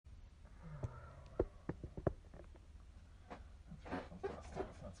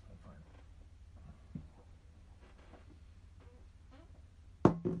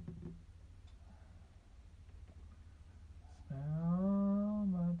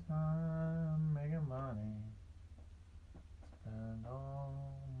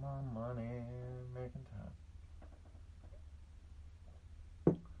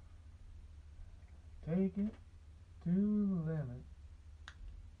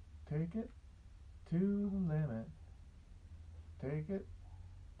Take it to the limit. Take it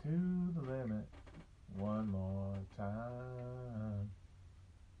to the limit. One more time.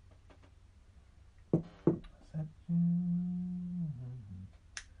 Set you.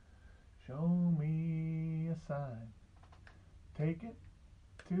 Show me a sign. Take it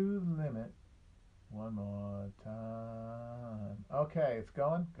to the limit. One more time. Okay, it's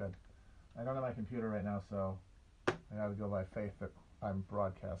going? Good. I don't have my computer right now, so I gotta go by faith that I'm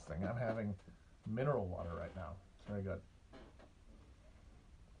broadcasting. I'm having mineral water right now. It's very good.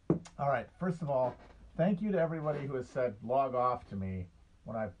 All right, first of all, thank you to everybody who has said log off to me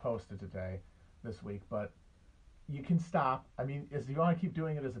when I've posted today, this week, but you can stop. I mean, if you want to keep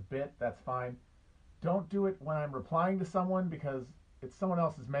doing it as a bit, that's fine. Don't do it when I'm replying to someone because it's someone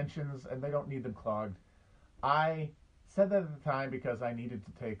else's mentions and they don't need them clogged. I said that at the time because I needed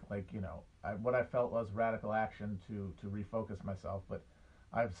to take, what I felt was radical action to refocus myself, but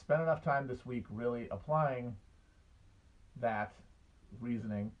I've spent enough time this week really applying that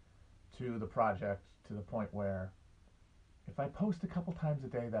reasoning to the project to the point where if I post a couple times a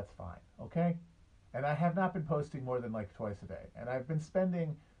day, that's fine, okay? And I have not been posting more than like twice a day. And I've been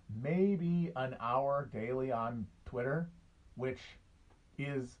spending maybe an hour daily on Twitter, which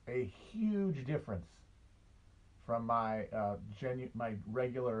is a huge difference from my my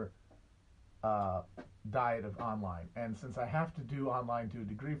regular diet of online. And since I have to do online to a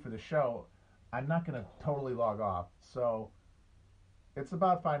degree for the show, I'm not going to totally log off. So it's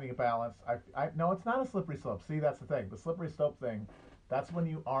about finding a balance. No, it's not a slippery slope. See, that's the thing. The slippery slope thing, that's when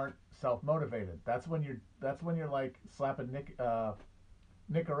you aren't self-motivated. That's when you're like slapping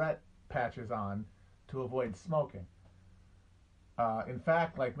Nicorette patches on to avoid smoking. In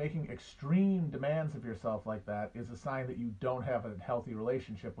fact, like making extreme demands of yourself like that is a sign that you don't have a healthy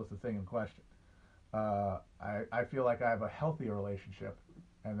relationship with the thing in question. I feel like I have a healthier relationship,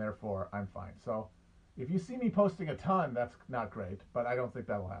 and therefore I'm fine. So if you see me posting a ton, that's not great, but I don't think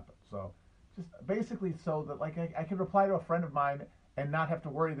that'll happen. So just basically so that like I can reply to a friend of mine and not have to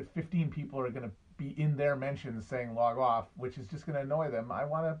worry that 15 people are going to be in their mentions saying log off, which is just going to annoy them. I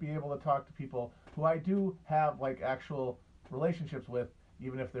want to be able to talk to people who I do have like actual relationships with,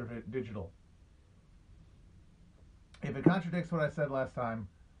 even if they're digital. If it contradicts what I said last time,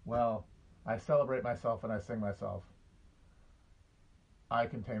 well, I celebrate myself and I sing myself. I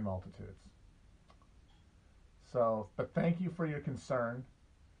contain multitudes. So, but thank you for your concern.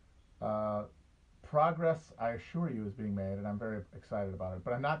 Progress, I assure you, is being made, and I'm very excited about it.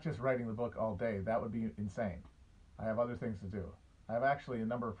 But I'm not just writing the book all day. That would be insane. I have other things to do. I have actually a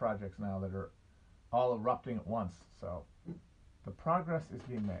number of projects now that are all erupting at once. So the progress is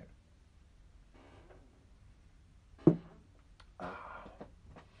being made.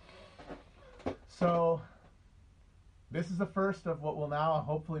 So this is the first of what will now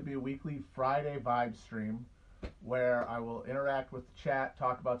hopefully be a weekly Friday vibe stream where I will interact with the chat,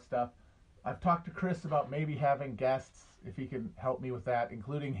 talk about stuff. I've talked to Chris about maybe having guests, if he can help me with that,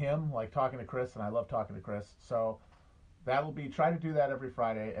 including him, like talking to Chris, and I love talking to Chris. So that'll be, try to do that every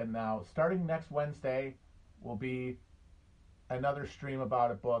Friday. And now, starting next Wednesday, will be another stream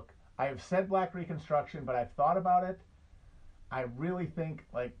about a book. I have said Black Reconstruction, but I've thought about it. I really think,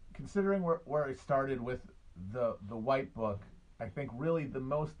 like, considering where I started with the White Book, I think really the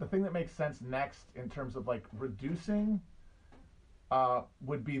thing that makes sense next in terms of, like, reducing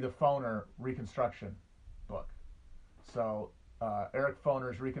would be the Foner Reconstruction book. So Eric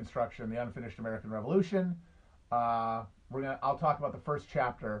Foner's Reconstruction, The Unfinished American Revolution. I'll talk about the first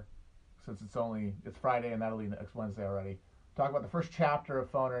chapter since it's Friday and that'll be next Wednesday already. Talk about the first chapter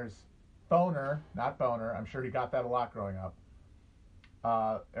of Foner, not Boner. I'm sure he got that a lot growing up.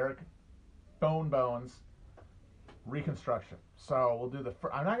 Eric Bones Reconstruction. So we'll do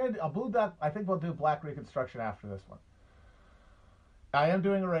I think we'll do Black Reconstruction after this one. I am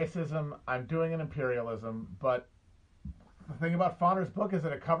doing a racism, I'm doing an imperialism, but the thing about Foner's book is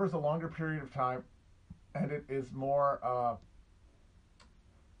that it covers a longer period of time, and it is more,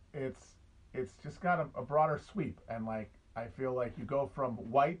 it's just got a broader sweep, and like, I feel like you go from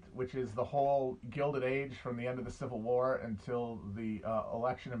white, which is the whole Gilded Age from the end of the Civil War until the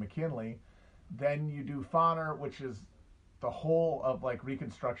election of McKinley, then you do Foner, which is the whole of like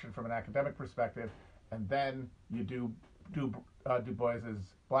Reconstruction from an academic perspective, and then you do Du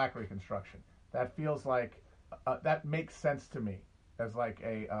Bois's Black Reconstruction. That feels like that makes sense to me as like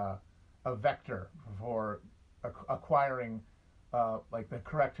a vector for acquiring like the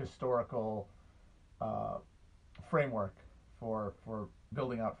correct historical framework for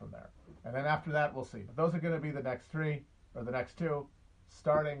building out from there. And then after that, we'll see. But those are going to be the next three or the next two,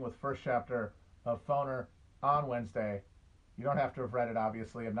 starting with first chapter of Foner on Wednesday, You don't have to have read it,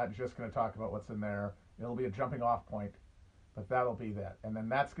 obviously. I'm not just going to talk about what's in there. It'll be a jumping off point, but that'll be that. And then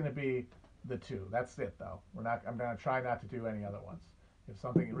that's going to be the two. That's it, though. I'm going to try not to do any other ones. If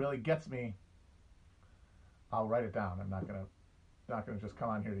something really gets me, I'll write it down. I'm not going to just come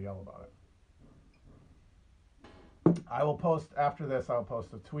on here to yell about it. I will post after this. I'll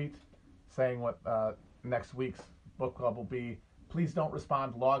post a tweet saying what next week's book club will be. Please don't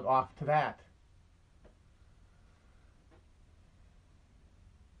respond. Log off to that.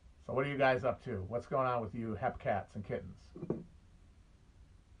 So what are you guys up to? What's going on with you hep cats and kittens?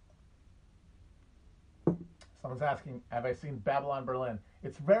 Someone's asking, have I seen Babylon Berlin?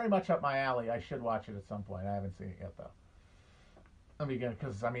 It's very much up my alley. I should watch it at some point. I haven't seen it yet, though. Let me get,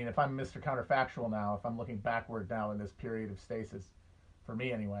 because, I mean, if I'm Mr. Counterfactual now, if I'm looking backward now in this period of stasis, for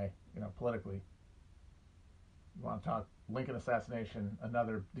me anyway, politically, you want to talk Lincoln assassination,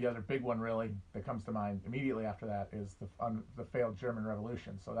 the other big one really that comes to mind immediately after that is the failed German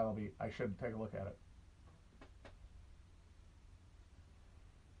Revolution. So I should take a look at it.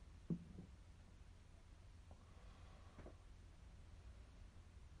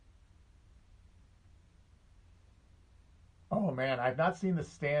 Oh man, I've not seen the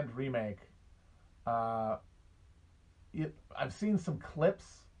Stand remake. I've seen some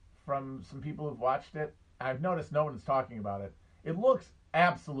clips from some people who've watched it. I've noticed no one's talking about it. It looks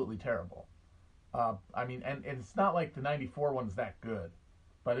absolutely terrible. I mean, and it's not like the '94 one's that good,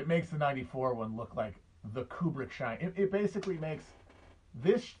 but it makes the '94 one look like the Kubrick shine. It basically makes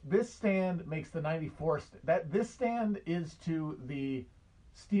this Stand makes the '94 this Stand is to the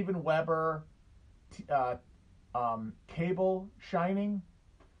Steven Weber Cable Shining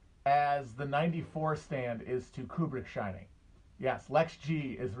as the '94 Stand is to Kubrick Shining. Yes, Lex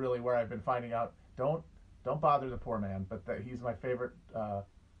G is really where I've been finding out. Don't bother the poor man, but he's my favorite.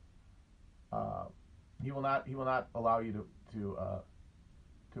 He will not allow you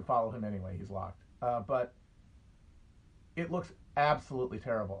to follow him anyway. He's locked. But it looks absolutely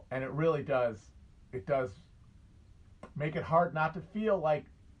terrible, and it really does. It does make it hard not to feel like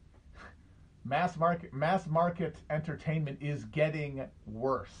mass market entertainment is getting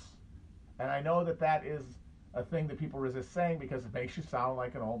worse. And I know that is a thing that people resist saying because it makes you sound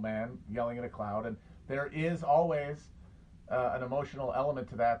like an old man yelling at a cloud, and there is always an emotional element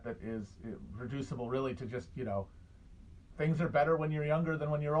to that is reducible really to just, things are better when you're younger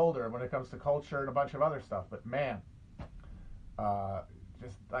than when you're older when it comes to culture and a bunch of other stuff. But man,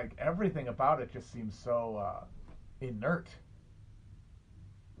 just like everything about it just seems so inert.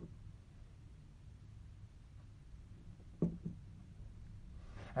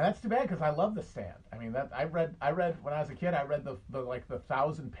 And that's too bad because I love The Stand. I mean, that I read when I was a kid. I read the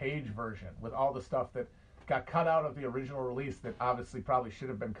 1,000-page version with all the stuff that got cut out of the original release that obviously probably should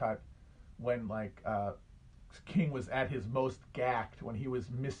have been cut when King was at his most gacked, when he was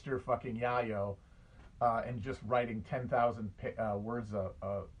Mr. fucking Yayo, and just writing 10,000 words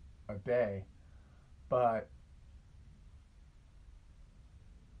a day. But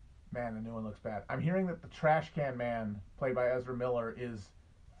man, the new one looks bad. I'm hearing that the Trash Can Man, played by Ezra Miller, is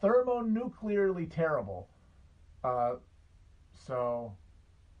thermonuclearly terrible. So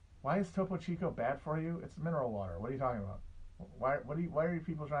why is Topo Chico bad for you? It's mineral water. What are you talking about? Why are you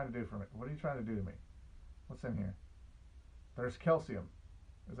people trying to do for me? What are you trying to do to me? What's in here? There's calcium.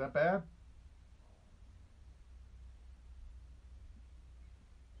 Is that bad?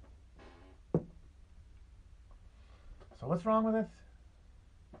 So what's wrong with it?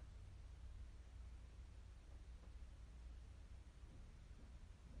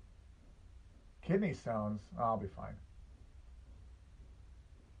 Kidney stones? Oh, I'll be fine.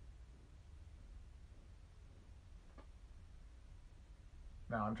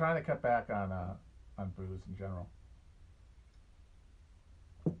 No, I'm trying to cut back on booze in general.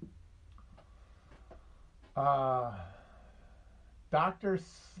 Doctor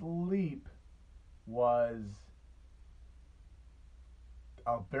Sleep was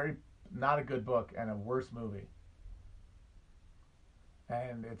not a good book and a worse movie.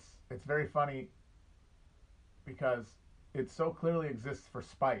 And it's very funny because it so clearly exists for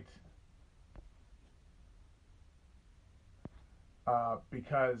spite.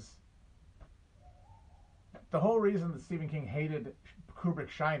 Because the whole reason that Stephen King hated Kubrick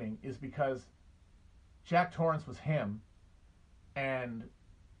Shining is because Jack Torrance was him, and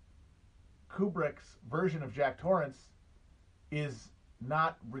Kubrick's version of Jack Torrance is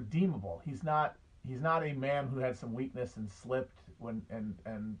not redeemable. He's not a man who had some weakness and slipped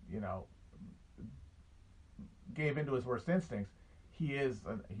and gave into his worst instincts. He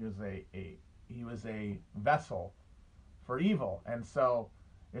was a vessel for evil, and so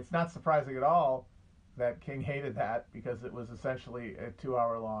it's not surprising at all that King hated that because it was essentially a 2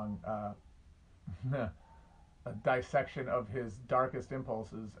 hour long a dissection of his darkest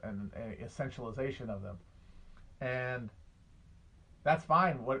impulses and a essentialization of them. And that's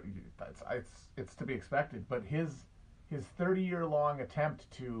fine. It's to be expected. But his 30-year long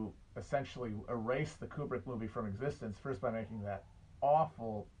attempt to essentially erase the Kubrick movie from existence, first by making that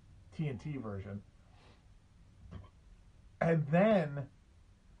awful TNT version, and then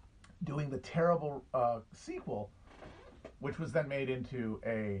doing the terrible sequel, which was then made into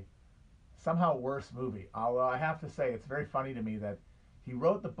a somehow worse movie. Although I have to say, it's very funny to me that he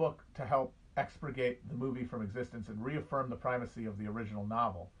wrote the book to help expurgate the movie from existence and reaffirm the primacy of the original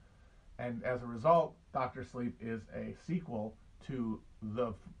novel. And as a result, Dr. Sleep is a sequel to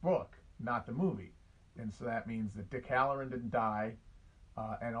the book, not the movie. And so that means that Dick Halloran didn't die,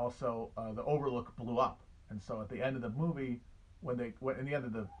 and also the Overlook blew up. And so at the end of the movie, in the end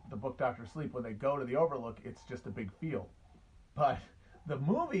of the book Dr. Sleep, when they go to the Overlook, it's just a big field. But the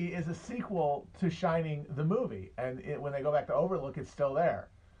movie is a sequel to Shining the movie, and when they go back to Overlook, it's still there.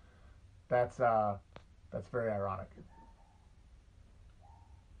 That's very ironic.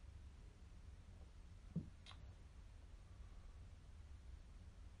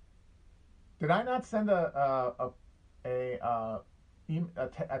 Did I not send a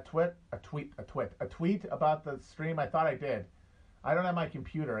tweet about the stream? I thought I did. I don't have my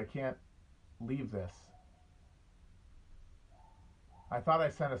computer. I can't leave this. I thought I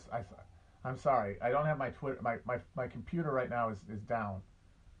sent us. I'm sorry. I don't have my Twitter. My computer right now is down.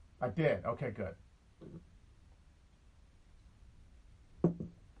 I did. Okay, good.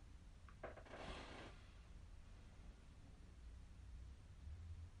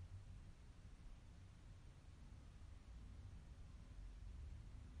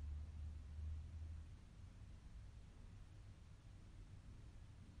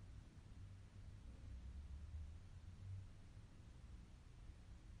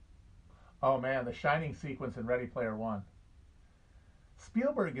 Oh man, the Shining sequence in Ready Player One.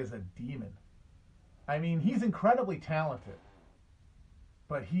 Spielberg is a demon. I mean, he's incredibly talented,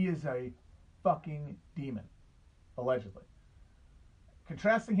 but he is a fucking demon, allegedly.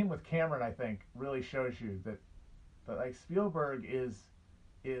 Contrasting him with Cameron, I think, really shows you that like Spielberg is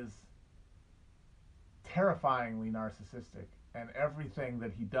terrifyingly narcissistic, and everything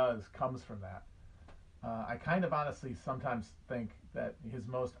that he does comes from that. I kind of honestly sometimes think that his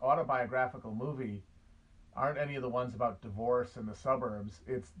most autobiographical movie aren't any of the ones about divorce and the suburbs.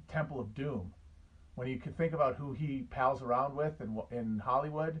 It's Temple of Doom. When you can think about who he pals around with in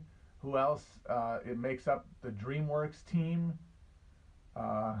Hollywood, who else it makes up the DreamWorks team,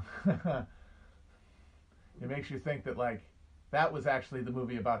 it makes you think that like that was actually the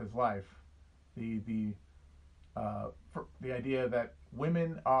movie about his life. The idea that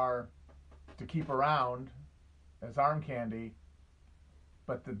women are to keep around as arm candy,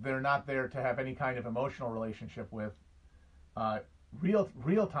 but that they're not there to have any kind of emotional relationship with.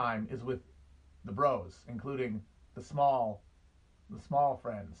 Real time is with the bros, including the small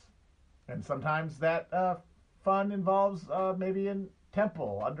friends, and sometimes that fun involves maybe in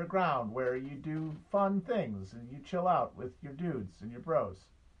temple underground where you do fun things and you chill out with your dudes and your bros.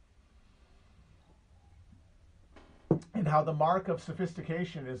 And how the mark of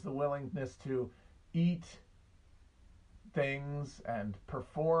sophistication is the willingness to eat things and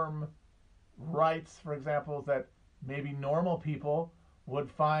perform rites, for example, that maybe normal people would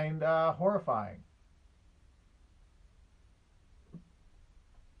find horrifying.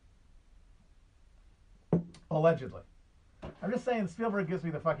 Allegedly. I'm just saying Spielberg gives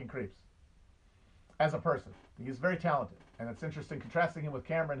me the fucking creeps. As a person. He's very talented. And it's interesting contrasting him with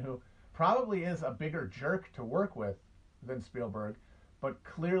Cameron, who probably is a bigger jerk to work with than Spielberg, but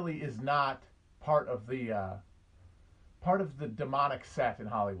clearly is not part of the demonic set in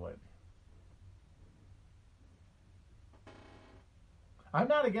Hollywood. I'm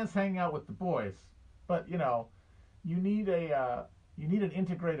not against hanging out with the boys, but you know, you need an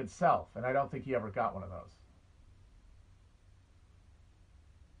integrated self, and I don't think he ever got one of those.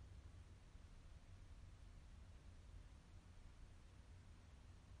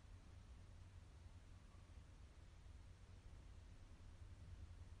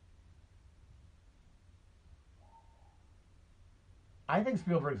 I think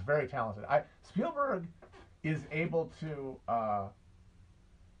Spielberg's very talented. Spielberg is able to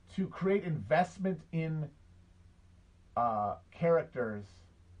create investment in characters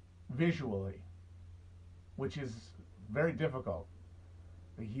visually, which is very difficult.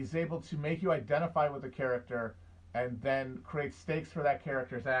 He's able to make you identify with the character and then create stakes for that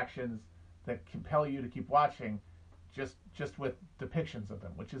character's actions that compel you to keep watching just with depictions of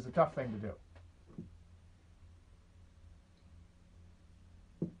them, which is a tough thing to do.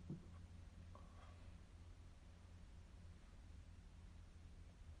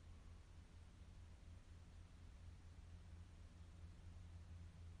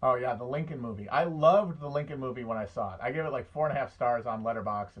 Oh yeah, the Lincoln movie. I loved the Lincoln movie when I saw it. I gave it like 4.5 stars on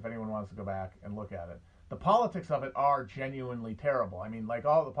Letterboxd. If anyone wants to go back and look at it, the politics of it are genuinely terrible. I mean, like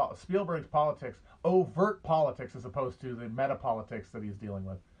all the Spielberg's politics, overt politics, as opposed to the meta politics that he's dealing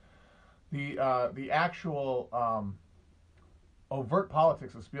with. The actual overt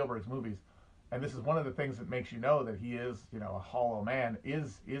politics of Spielberg's movies, and this is one of the things that makes you know that he is, a hollow man,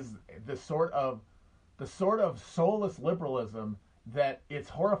 is the sort of soulless liberalism that it's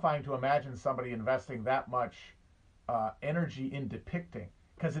horrifying to imagine somebody investing that much energy in depicting,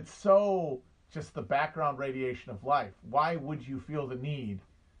 because it's so just the background radiation of life. Why would you feel the need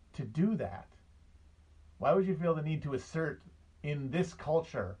to do that? Why would you feel the need to assert in this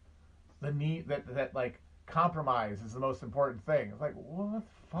culture the need that like compromise is the most important thing? It's like, what the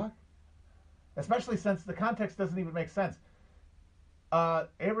fuck? Especially since the context doesn't even make sense.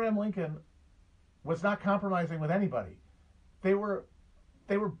 Abraham Lincoln was not compromising with anybody. They were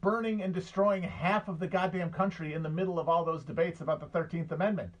burning and destroying half of the goddamn country in the middle of all those debates about the 13th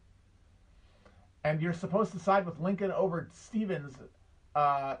Amendment. And you're supposed to side with Lincoln over Stevens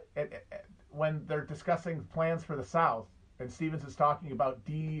when they're discussing plans for the South, and Stevens is talking about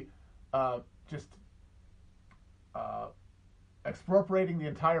expropriating the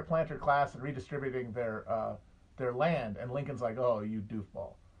entire planter class and redistributing their land, and Lincoln's like, "Oh, you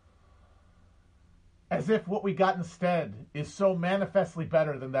doofball." As if what we got instead is so manifestly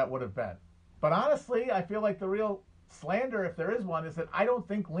better than that would have been. But honestly, I feel like the real slander, if there is one, is that I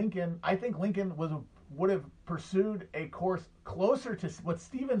think Lincoln would have pursued a course closer to what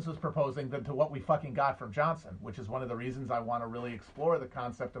Stevens was proposing than to what we fucking got from Johnson, which is one of the reasons I want to really explore the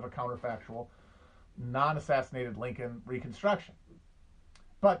concept of a counterfactual, non-assassinated Lincoln reconstruction.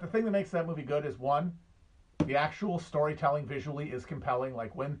 But the thing that makes that movie good is, one, the actual storytelling visually is compelling.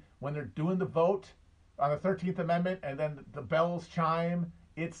 Like when they're doing the vote on the 13th Amendment and then the bells chime,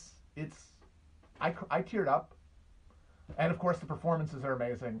 I teared up. And of course the performances are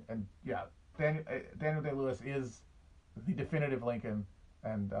amazing. And yeah, Daniel Day-Lewis is the definitive Lincoln,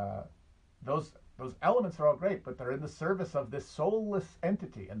 and those elements are all great, but they're in the service of this soulless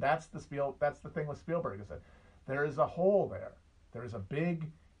entity, and that's the thing with Spielberg, is that there is a hole there. There is a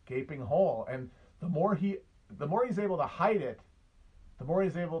big gaping hole, and the more he's able to hide it, the more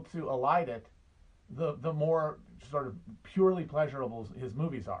he's able to elide it, the more sort of purely pleasurable his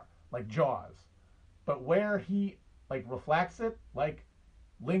movies are, like Jaws. But where he like reflects it, like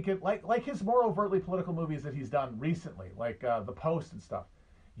Lincoln, like his more overtly political movies that he's done recently, like The Post and stuff,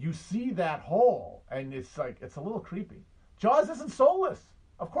 you see that hole, and it's like, it's a little creepy. Jaws isn't soulless.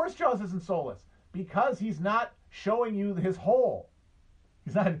 Of course Jaws isn't soulless, because he's not showing you his hole.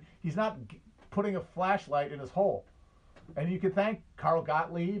 He's not putting a flashlight in his hole. And you can thank Carl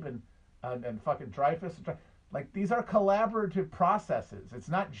Gottlieb and fucking Dreyfuss. Like, these are collaborative processes. It's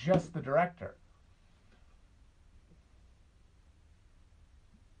not just the director.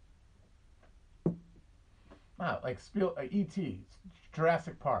 Wow, like E.T.,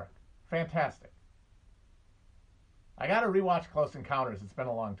 Jurassic Park, fantastic. I got to rewatch Close Encounters. It's been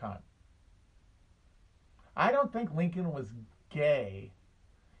a long time. I don't think Lincoln was gay.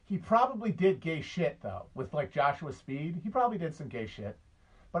 He probably did gay shit, though, with like Joshua Speed. He probably did some gay shit.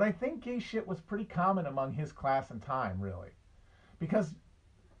 But I think gay shit was pretty common among his class and time, really. Because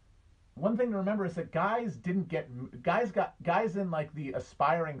one thing to remember is that guys in like the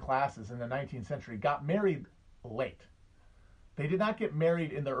aspiring classes in the 19th century got married late. They did not get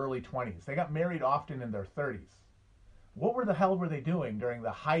married in their early 20s. They got married often in their 30s. What the hell were they doing during the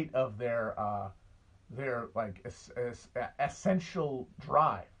height of their like essential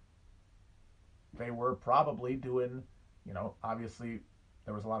drive? They were probably doing, obviously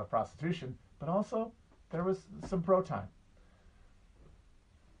there was a lot of prostitution, but also there was some pro time.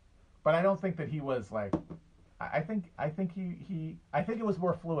 But I don't think that he was like, I think it was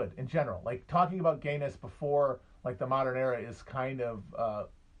more fluid in general. Like, talking about gayness before like the modern era is kind of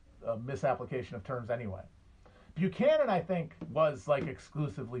a misapplication of terms anyway. Buchanan, I think, was like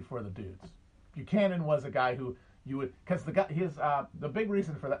exclusively for the dudes. Buchanan was a guy who you would, because the big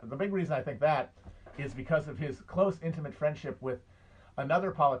reason for that, the big reason I think that is because of his close, intimate friendship with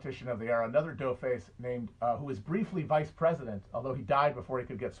another politician of the era, another doughface named, who was briefly vice president, although he died before he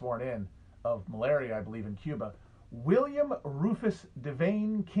could get sworn in, of malaria, I believe, in Cuba, William Rufus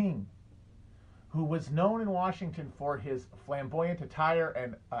Devane King, who was known in Washington for his flamboyant attire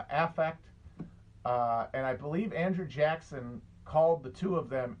and affect, and I believe Andrew Jackson called the two of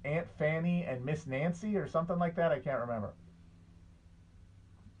them Aunt Fanny and Miss Nancy or something like that. I can't remember.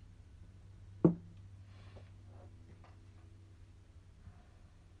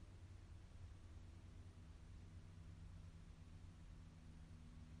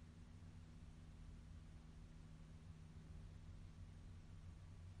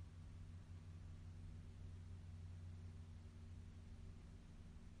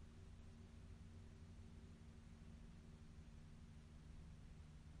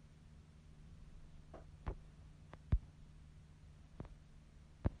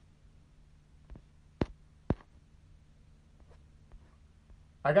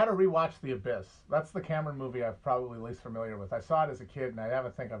 I got to rewatch The Abyss. That's the Cameron movie I'm probably least familiar with. I saw it as a kid, and I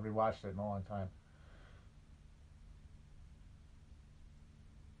haven't think I've rewatched it in a long time.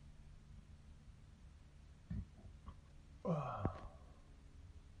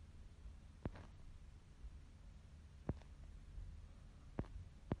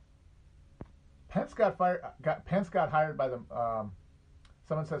 Pence got fired. Pence got hired by the.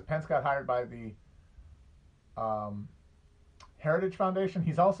 Someone says Pence got hired by the um, Heritage Foundation.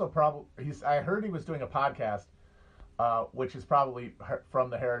 He's also probably. I heard he was doing a podcast, which is probably from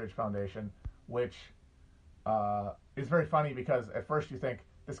the Heritage Foundation, which is very funny because at first you think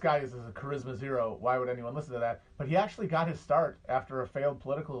this guy is a charisma zero. Why would anyone listen to that? But he actually got his start after a failed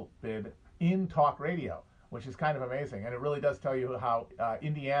political bid in talk radio, which is kind of amazing. And it really does tell you how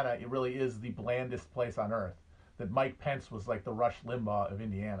Indiana, it really is the blandest place on earth. That Mike Pence was like the Rush Limbaugh of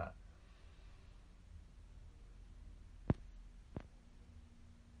Indiana.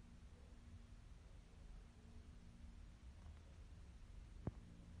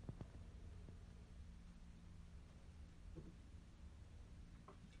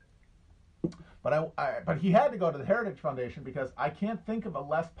 But he had to go to the Heritage Foundation because I can't think of a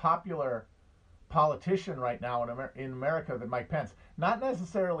less popular politician right now in America than Mike Pence. Not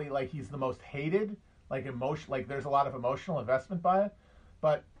necessarily like he's the most hated, like there's a lot of emotional investment by it,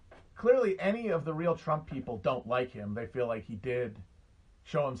 but clearly any of the real Trump people don't like him. They feel like he did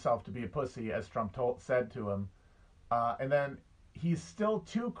show himself to be a pussy, as Trump said to him, and then he's still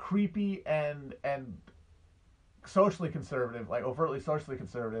too creepy and socially conservative, like overtly socially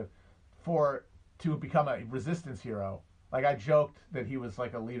conservative, to become a resistance hero. Like I joked that he was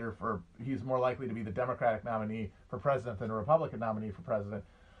like a leader he's more likely to be the Democratic nominee for president than a Republican nominee for president.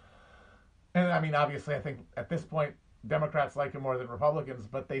 And I mean, obviously, I think at this point, Democrats like him more than Republicans,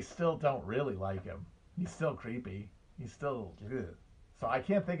 but they still don't really like him. He's still creepy. He's still, ugh. So I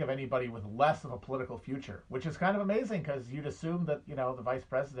can't think of anybody with less of a political future, which is kind of amazing because you'd assume that, the vice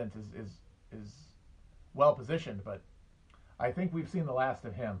president is well positioned, but I think we've seen the last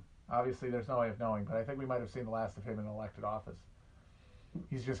of him. Obviously, there's no way of knowing, but I think we might have seen the last of him in elected office.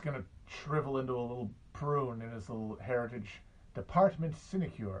 He's just going to shrivel into a little prune in his little Heritage Department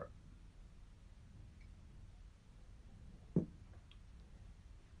sinecure.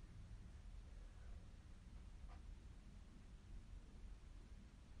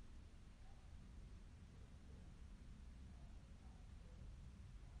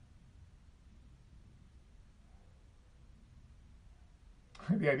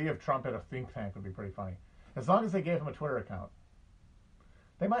 The idea of Trump at a think tank would be pretty funny. As long as they gave him a Twitter account.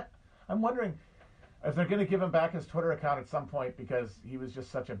 They might. I'm wondering if they're going to give him back his Twitter account at some point because he was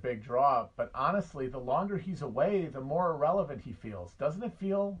just such a big draw. But honestly, the longer he's away, the more irrelevant he feels. Doesn't it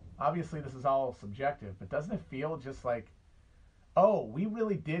feel, obviously this is all subjective, but doesn't it feel just like, oh, we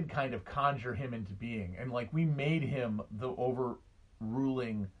really did kind of conjure him into being. And like we made him the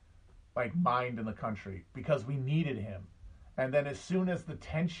overruling like mind in the country because we needed him. And then as soon as the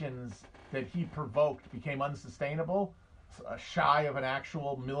tensions that he provoked became unsustainable, shy of an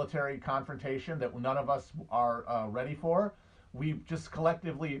actual military confrontation that none of us are ready for, we just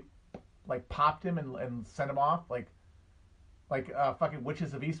collectively like popped him and sent him off like fucking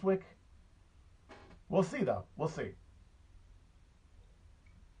witches of Eastwick. We'll see though. We'll see.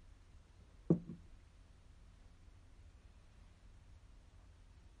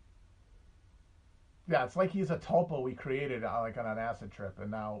 Yeah, it's like he's a tulpa we created like on an acid trip, and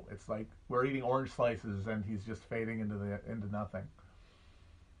now it's like we're eating orange slices, and he's just fading into nothing.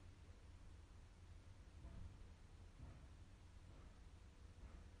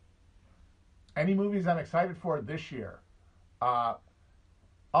 Any movies I'm excited for this year? Uh,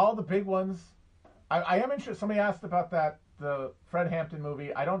 all the big ones. I am interested. Somebody asked about the Fred Hampton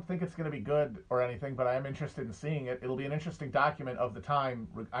movie. I don't think it's going to be good or anything, but I am interested in seeing it. It'll be an interesting document of the time.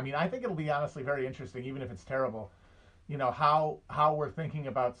 I mean, I think it'll be honestly very interesting, even if it's terrible. How we're thinking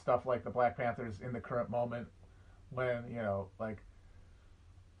about stuff like the Black Panthers in the current moment, when like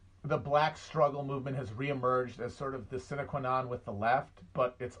the black struggle movement has reemerged as sort of the sine qua non with the left,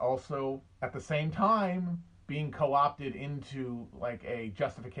 but it's also at the same time being co-opted into like a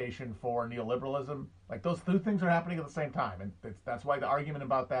justification for neoliberalism. Like those two things are happening at the same time, and that's why the argument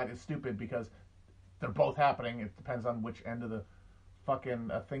about that is stupid, because they're both happening. It depends on which end of the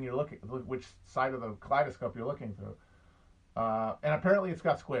fucking thing you're looking, which side of the kaleidoscope you're looking through. And apparently it's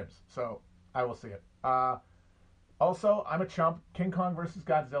got squibs, so I will see it. Also, I'm a chump. King Kong versus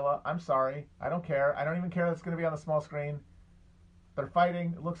Godzilla. I'm sorry. I don't care. I don't even care that it's going to be on the small screen. They're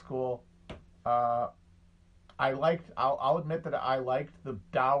fighting. It looks cool. I'll admit that I liked the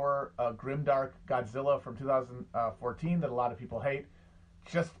dour, grimdark Godzilla from 2014 that a lot of people hate.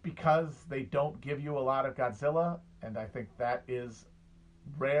 just because they don't give you a lot of Godzilla, and I think that is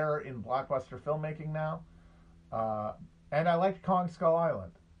rare in blockbuster filmmaking now. Uh, and I liked Kong Skull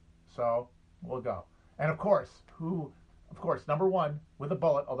Island, so we'll go. And of course, number one with a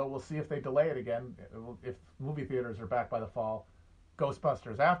bullet. Although we'll see if they delay it again, if movie theaters are back by the fall.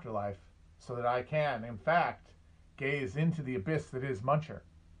 Ghostbusters Afterlife, so that I can, in fact, gaze into the abyss that is Muncher.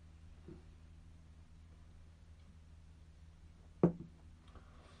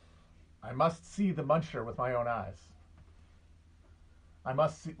 I must see the Muncher with my own eyes. I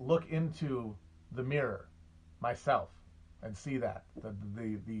must look into the mirror myself and see that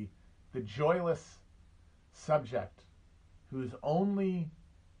the joyless subject whose only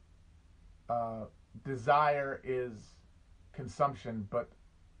desire is consumption, but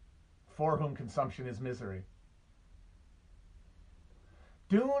for whom consumption is misery.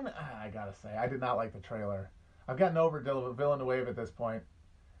 Dune, I gotta say, I did not like the trailer. I've gotten over Villeneuve at this point,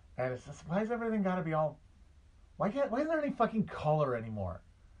 and it's just, why has everything got to be all? Why isn't there any fucking color anymore?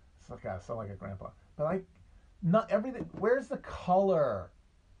 It's like I sound like a grandpa, but like, not everything. Where's the color?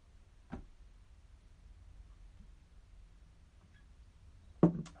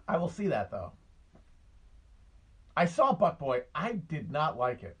 I will see that though. I saw Butt Boy. I did not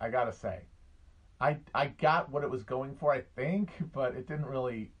like it. I gotta say, I got what it was going for, I think, but it didn't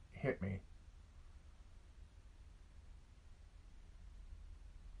really hit me.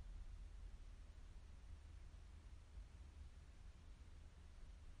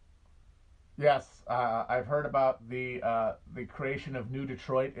 Yes, I've heard about the creation of New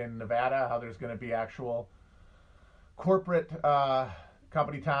Detroit in Nevada. How there's going to be actual corporate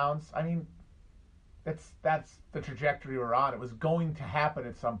company towns. I mean, that's the trajectory we're on. It was going to happen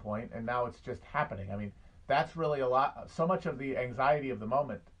at some point, and now it's just happening. I mean, that's really a lot. So much of the anxiety of the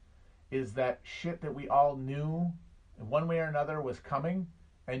moment is that shit that we all knew, one way or another, was coming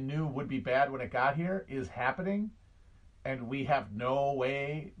and knew would be bad when it got here is happening, and we have no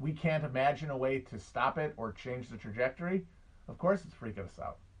way. We can't imagine a way to stop it or change the trajectory. Of course, it's freaking us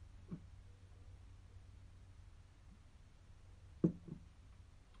out.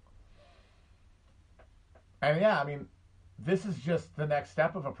 And yeah, I mean, this is just the next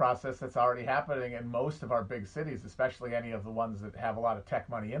step of a process that's already happening in most of our big cities, especially any of the ones that have a lot of tech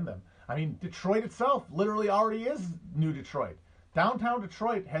money in them. I mean, Detroit itself literally already is New Detroit. Downtown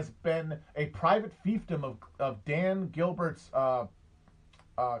Detroit has been a private fiefdom of Dan Gilbert's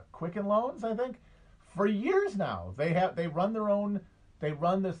Quicken Loans, I think, for years now. They run their own. They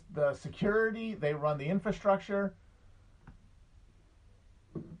run the security. They run the infrastructure.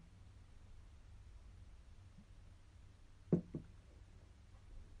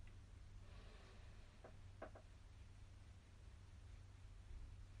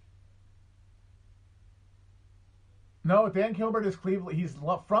 No, Dan Gilbert is Cleveland. He's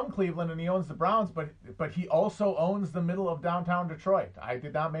from Cleveland and he owns the Browns, but he also owns the middle of downtown Detroit. I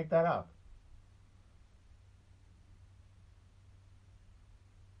did not make that up.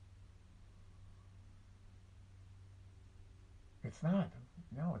 It's not.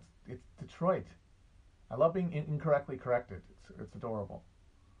 No, it's Detroit. I love being incorrectly corrected. It's adorable.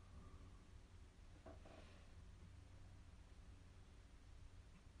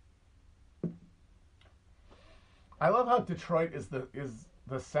 I love how Detroit is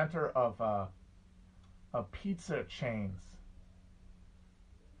the center of pizza chains.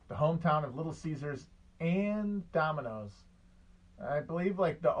 The hometown of Little Caesars and Domino's. I believe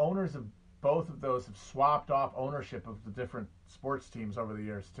like the owners of both of those have swapped off ownership of the different sports teams over the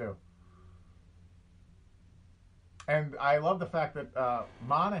years too. And I love the fact that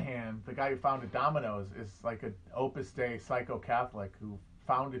Monahan, the guy who founded Domino's, is like an Opus Dei psycho Catholic who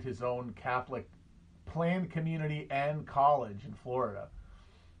founded his own Catholic planned community and college in Florida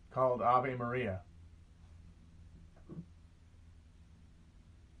called Ave Maria.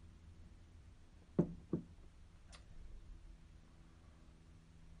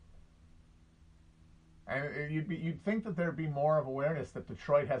 And you'd think that there'd be more of awareness that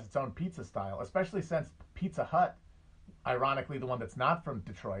Detroit has its own pizza style, especially since Pizza Hut, ironically the one that's not from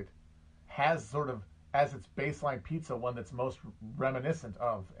Detroit, has sort of as its baseline pizza one that's most reminiscent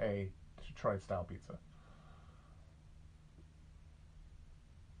of a Detroit style pizza.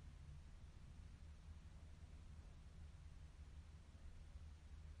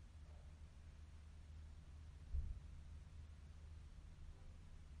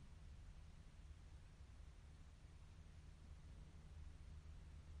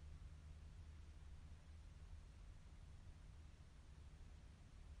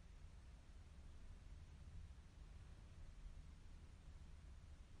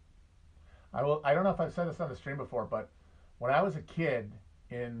 I don't know if I've said this on the stream before, but when I was a kid,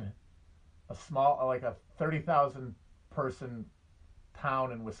 in a small, like a 30,000 person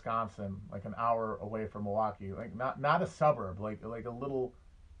town in Wisconsin, like an hour away from Milwaukee, like not a suburb, like a little,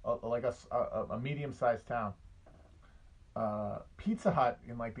 like a medium sized town. Pizza Hut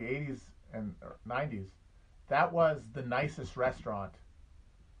in like the 80s and 90s, that was the nicest restaurant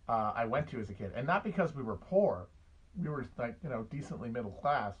I went to as a kid, and not because we were poor, we were like decently middle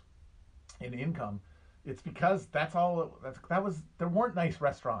class in income. It's because that's all. That was there weren't nice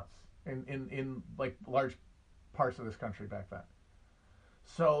restaurants in like large parts of this country back then.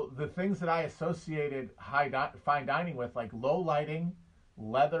 So the things that I associated fine dining with, like low lighting,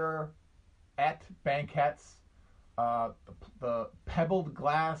 leather, banquettes, the pebbled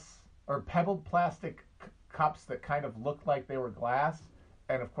glass or pebbled plastic cups that kind of looked like they were glass,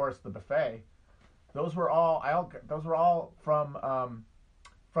 and of course the buffet. Those were all from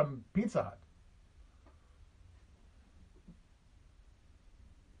Pizza Hut.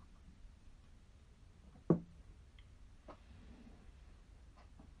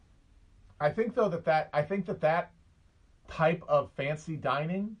 I think though that type of fancy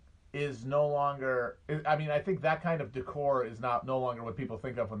dining is no longer. I mean, I think that kind of decor is no longer what people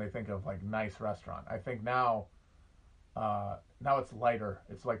think of when they think of like nice restaurant. I think now it's lighter.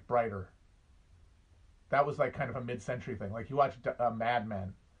 It's like brighter. That was like kind of a mid-century thing. Like you watch Mad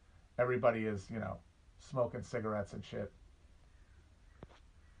Men, everybody is smoking cigarettes and shit.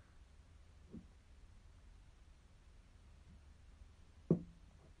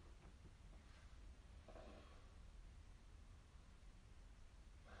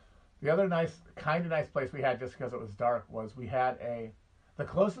 The other kind of nice place we had just because it was dark was the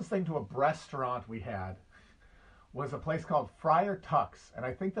closest thing to a restaurant we had was a place called Friar Tuck's, and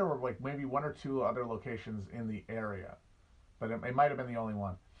I think there were like maybe one or two other locations in the area, but it might have been the only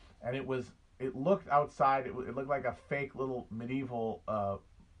one. And it looked outside, it looked like a fake little medieval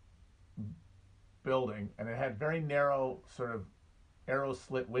building, and it had very narrow sort of arrow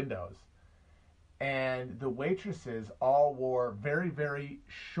slit windows. And the waitresses all wore very, very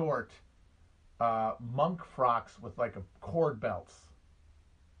short monk frocks with like a cord belts.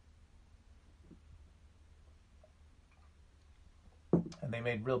 And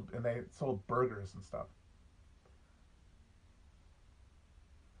they sold burgers and stuff.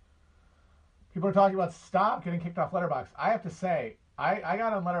 People are talking about stop getting kicked off Letterboxd. I have to say, I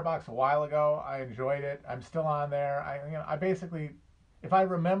got on Letterboxd a while ago. I enjoyed it. I'm still on there. I basically, if I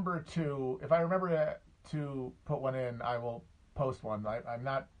remember to put one in, I will post one. I'm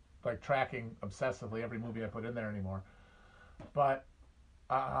not like tracking obsessively every movie I put in there anymore. But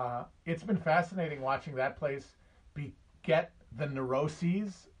it's been fascinating watching that place get the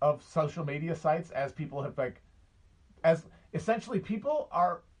neuroses of social media sites as people have as essentially people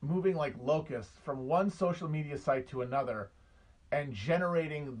are moving like locusts from one social media site to another and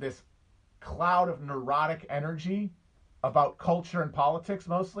generating this cloud of neurotic energy about culture and politics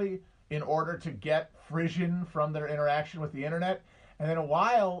mostly in order to get frisson from their interaction with the internet. And then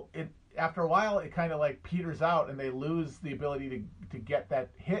after a while it kind of like peters out and they lose the ability to get that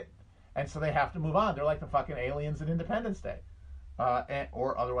hit. And so they have to move on. They're like the fucking aliens in Independence Day.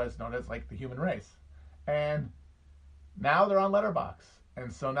 Or otherwise known as like the human race. And now they're on Letterboxd.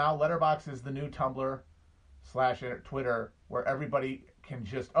 And so now Letterboxd is the new Tumblr / Twitter where everybody can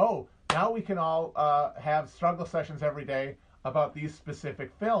now we can all have struggle sessions every day about these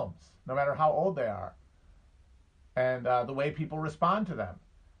specific films, no matter how old they are. And the way people respond to them.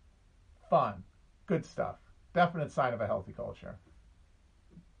 Fun. Good stuff. Definite sign of a healthy culture.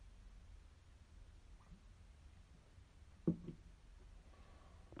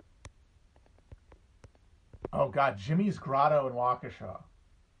 Oh God, Jimmy's Grotto in Waukesha.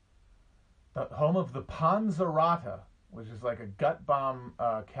 The home of the Panzerata, which is like a gut bomb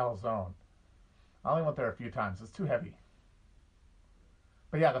calzone. I only went there a few times. It's too heavy.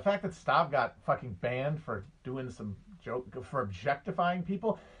 But yeah, the fact that Stav got fucking banned for doing for objectifying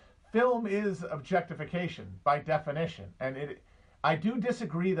people. Film is objectification by definition. And I do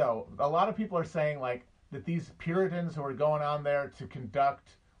disagree though. A lot of people are saying like that these Puritans who are going on there to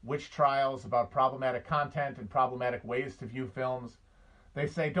conduct witch trials about problematic content and problematic ways to view films. They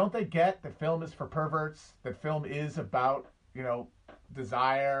say, don't they get that film is for perverts? That film is about,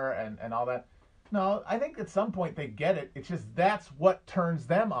 desire and all that? No, I think at some point they get it. It's just that's what turns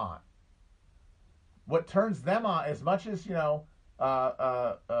them on. What turns them on, as much as,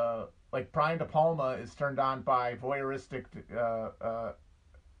 like Brian De Palma is turned on by voyeuristic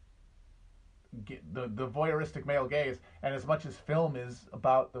the voyeuristic male gaze, and as much as film is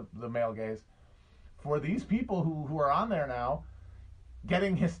about the male gaze, for these people who are on there now,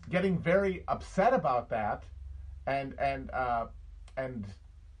 getting very upset about that, and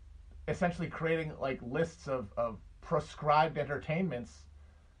essentially creating like lists of prescribed entertainments,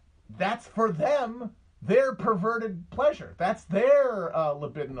 that's for them their perverted pleasure. That's their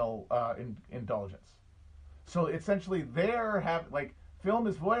libidinal indulgence. So essentially, film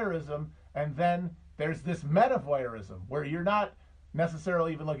is voyeurism, and then there's this meta voyeurism where you're not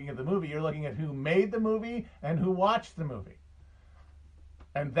necessarily even looking at the movie. You're looking at who made the movie and who watched the movie,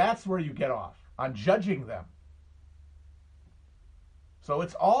 and that's where you get off on judging them. So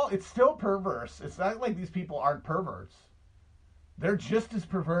it's still perverse. It's not like these people aren't perverts. They're just as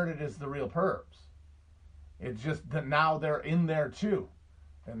perverted as the real pervs. It's just that now they're in there too,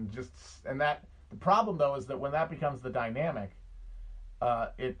 and that the problem though is that when that becomes the dynamic,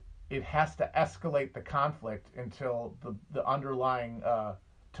 it has to escalate the conflict until the underlying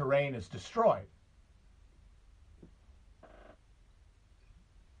terrain is destroyed.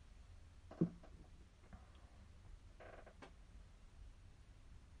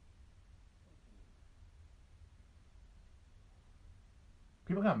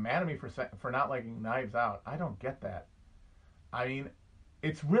 People got mad at me for not liking Knives Out. I don't get that. I mean,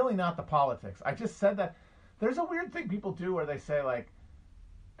 it's really not the politics. I just said that. There's a weird thing people do where they say, like,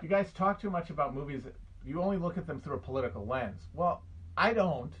 you guys talk too much about movies. You only look at them through a political lens. Well, I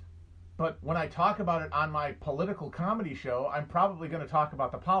don't. But when I talk about it on my political comedy show, I'm probably going to talk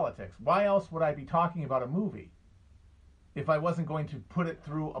about the politics. Why else would I be talking about a movie if I wasn't going to put it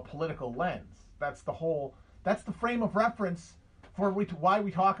through a political lens? That's the frame of reference for why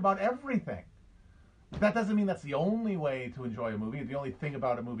we talk about everything. That doesn't mean that's the only way to enjoy a movie, the only thing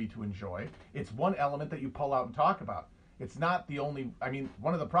about a movie to enjoy. It's one element that you pull out and talk about. It's not the only... I mean,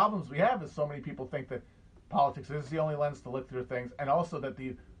 one of the problems we have is so many people think that politics is the only lens to look through things, and also that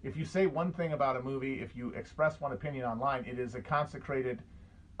if you say one thing about a movie, if you express one opinion online, it is a consecrated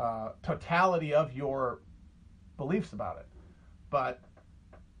totality of your beliefs about it. But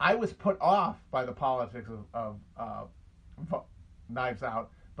I was put off by the politics of Knives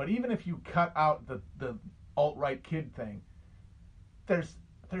Out, but even if you cut out the alt-right kid thing, there's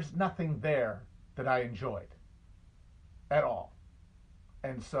nothing there that I enjoyed at all.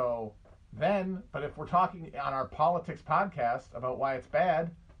 And so then, but if we're talking on our politics podcast about why it's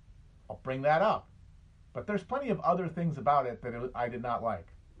bad, I'll bring that up. But there's plenty of other things about it that I did not like.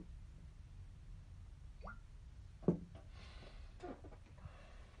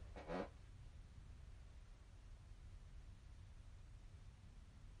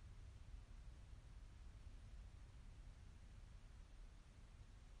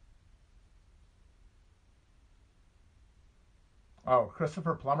 Oh,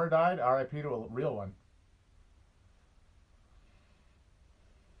 Christopher Plummer died? R.I.P. to a real one.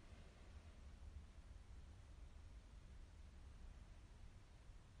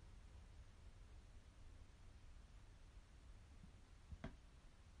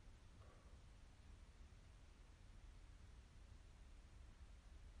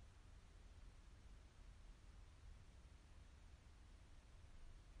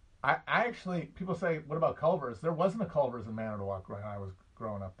 I actually, people say, what about Culver's? There wasn't a Culver's in Manitowoc when I was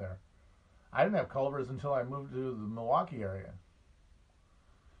growing up there. I didn't have Culver's until I moved to the Milwaukee area.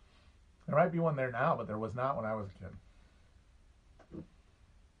 There might be one there now, but there was not when I was a kid.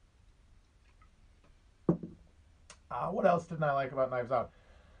 What else didn't I like about Knives Out?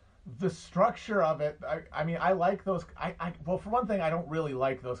 The structure of it. I mean, I like those. Well, for one thing, I don't really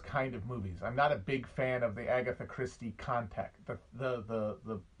like those kind of movies. I'm not a big fan of the Agatha Christie context,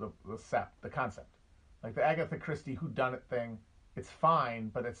 the concept, like the Agatha Christie whodunit thing. It's fine,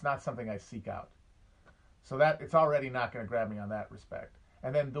 but it's not something I seek out. So that it's already not going to grab me on that respect.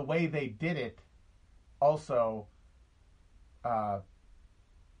 And then the way they did it, also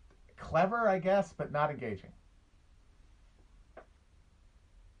clever, I guess, but not engaging.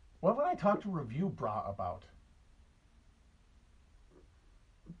 What would I talk to Review Bra about?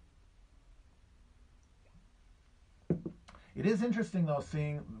 It is interesting, though,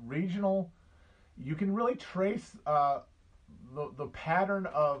 seeing regional... You can really trace the pattern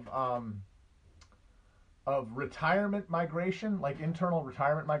of retirement migration, like internal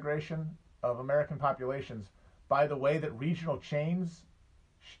retirement migration of American populations, by the way that regional chains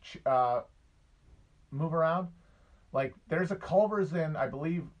move around. Like, there's a Culver's I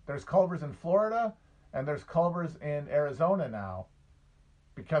believe there's Culver's in Florida, and there's Culver's in Arizona now,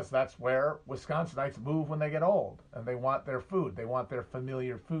 because that's where Wisconsinites move when they get old, and they want their food. They want their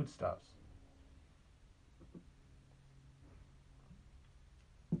familiar foodstuffs.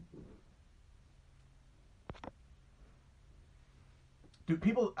 Do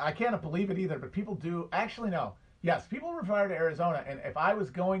people, I can't believe it either, but people do, actually no. Yes, people refer to Arizona, and if I was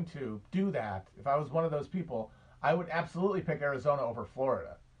going to do that, if I was one of those people, I would absolutely pick Arizona over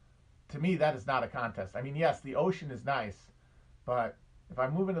Florida. to me, that is not a contest. I mean, yes, the ocean is nice, but if I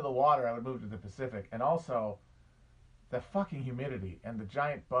move into the water, I would move to the Pacific. And also, the fucking humidity and the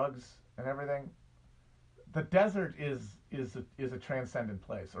giant bugs and everything. The desert is a transcendent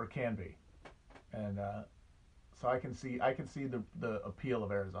place, or can be, and so I can see the appeal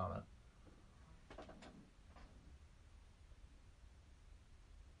of Arizona.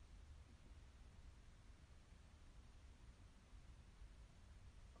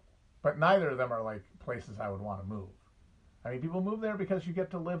 But neither of them are like places I would want to move. I mean, people move there because you get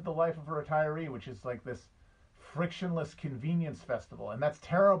to live the life of a retiree, which is like this frictionless convenience festival, and that's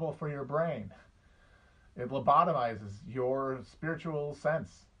terrible for your brain. It lobotomizes your spiritual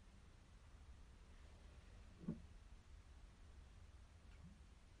sense.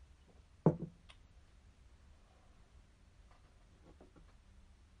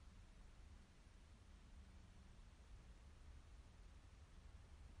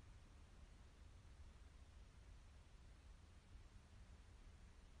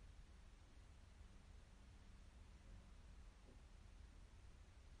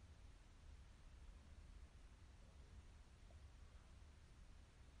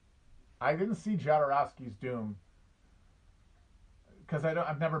 I didn't see Jodorowsky's Dune because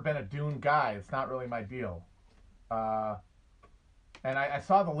I've never been a Dune guy. It's not really my deal. Uh, and I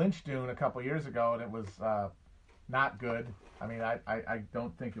saw the Lynch Dune a couple years ago, and it was not good. I mean, I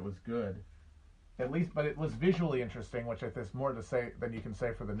don't think it was good. At least, but it was visually interesting, which I think is more to say than you can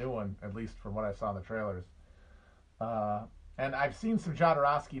say for the new one, at least from what I saw in the trailers. Uh, and I've seen some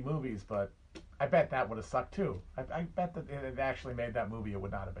Jodorowsky movies, but I bet that would have sucked too. I bet that it actually made that movie, it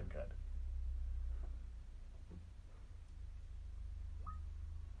would not have been good.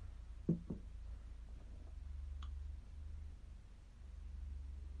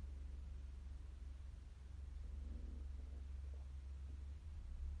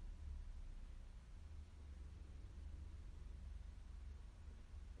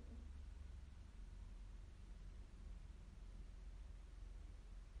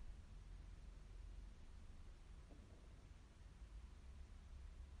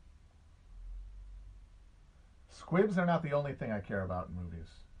 Squibs are not the only thing I care about in movies,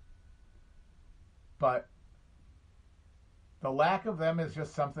 but the lack of them is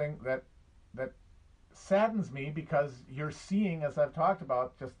just something that saddens me because you're seeing, as I've talked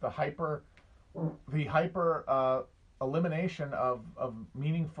about, just the hyper elimination of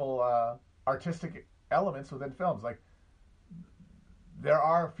meaningful artistic elements within films. Like there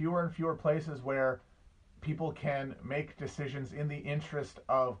are fewer and fewer places where people can make decisions in the interest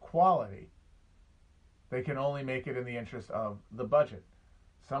of quality. They can only make it in the interest of the budget.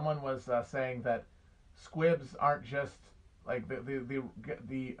 Someone was saying that squibs aren't just like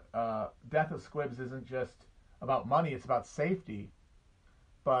the death of squibs isn't just about money; it's about safety.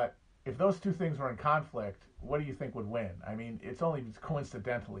 But if those two things were in conflict, what do you think would win? I mean, it's only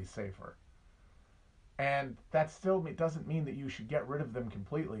coincidentally safer, and that still doesn't mean that you should get rid of them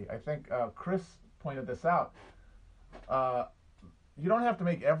completely. I think Chris pointed this out. Uh, you don't have to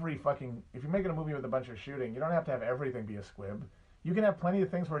make every fucking, if you're making a movie with a bunch of shooting, you don't have to have everything be a squib. You can have plenty of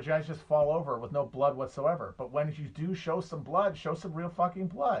things where guys just fall over with no blood whatsoever. But when you do show some blood, show some real fucking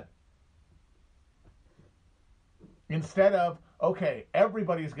blood. Instead of, okay,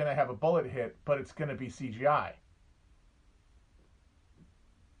 everybody's going to have a bullet hit, but it's going to be CGI.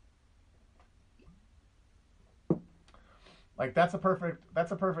 Like that's a perfect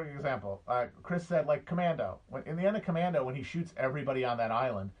example. Chris said like Commando. In the end of Commando, when he shoots everybody on that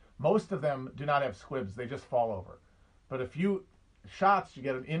island, most of them do not have squibs; they just fall over. But a few shots, you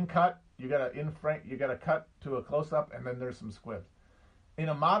get an in cut, you get a cut to a close up, and then there's some squibs. In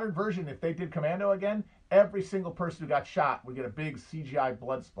a modern version, if they did Commando again, every single person who got shot would get a big CGI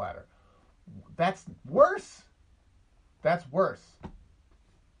blood splatter. That's worse. That's worse.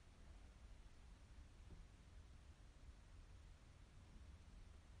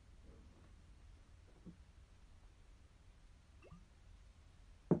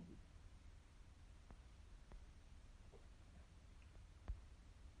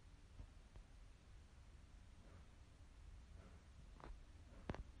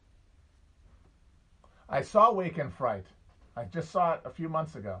 I saw Wake and Fright. I just saw it a few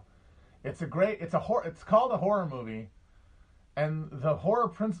months ago. It's called a horror movie, and the horror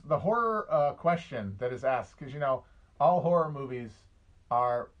question that is asked, because all horror movies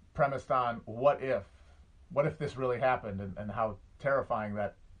are premised on what if this really happened, and how terrifying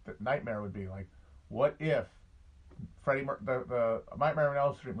that nightmare would be. Like, what if the Nightmare on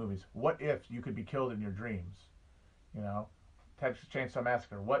Elm Street movies? What if you could be killed in your dreams? Texas Chainsaw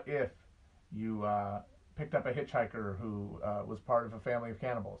Massacre. What if you picked up a hitchhiker who was part of a family of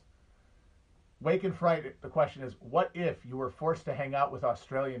cannibals? Wake and Fright, the question is, what if you were forced to hang out with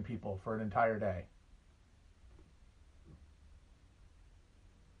Australian people for an entire day?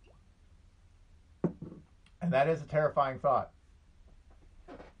 And that is a terrifying thought.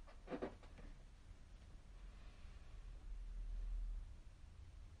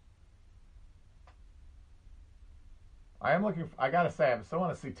 I gotta say, I still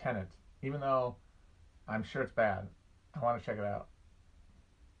want to see Tenet, even though I'm sure it's bad. I want to check it out.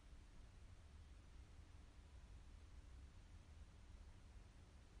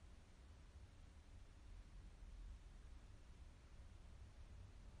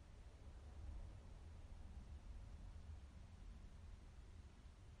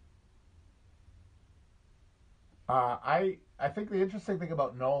 I think the interesting thing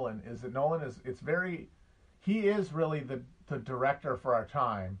about Nolan is that Nolan is it's very he is really the director for our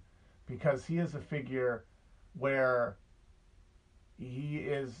time because he is a figure where he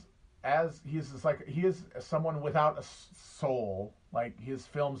is he is someone without a soul. Like his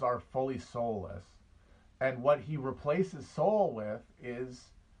films are fully soulless, and what he replaces soul with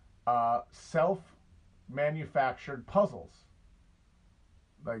is self manufactured puzzles.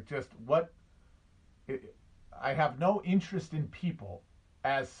 Like just what it, I have no interest in people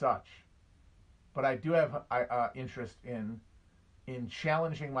as such, but I do have interest in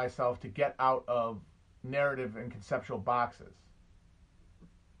challenging myself to get out of narrative and conceptual boxes.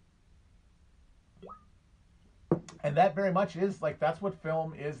 And that very much is like that's what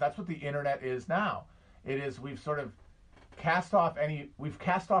film is. That's what the internet is now. It is we've sort of we've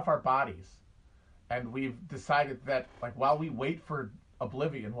cast off our bodies, and we've decided that like while we wait for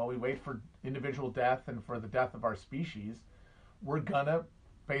oblivion, while we wait for individual death and for the death of our species, we're gonna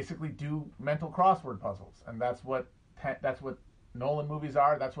basically do mental crossword puzzles, and that's what Nolan movies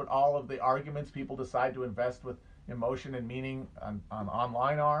are. That's what all of the arguments people decide to invest with emotion and meaning on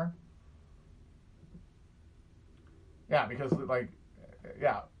online are. Yeah, because like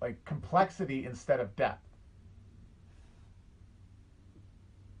complexity instead of depth.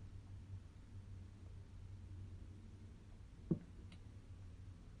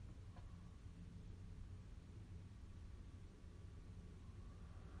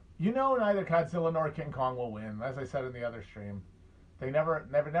 You know, neither Godzilla nor King Kong will win. As I said in the other stream, they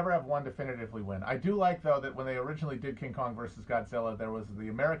never have one definitively win. I do like though that when they originally did King Kong versus Godzilla, there was the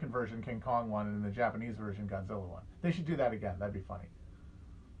American version King Kong won and the Japanese version Godzilla won. They should do that again. That'd be funny.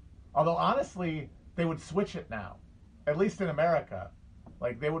 Although honestly, they would switch it now, at least in America.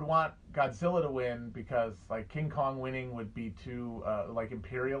 Like they would want Godzilla to win because like King Kong winning would be too like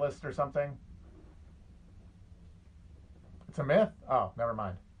imperialist or something. It's a myth. Oh, never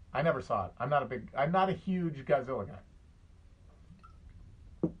mind. I never saw it. I'm not a huge Godzilla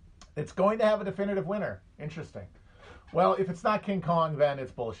guy. It's going to have a definitive winner. Interesting. Well, if it's not King Kong, then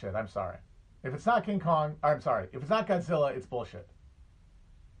it's bullshit. I'm sorry. If it's not King Kong, I'm sorry. If it's not Godzilla, it's bullshit.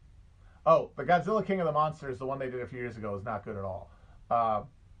 Oh, the Godzilla King of the Monsters, the one they did a few years ago, is not good at all.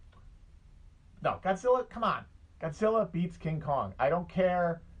 No, Godzilla, come on. Godzilla beats King Kong. I don't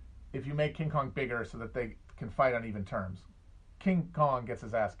care if you make King Kong bigger so that they can fight on even terms. King Kong gets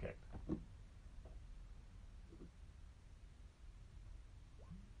his ass kicked.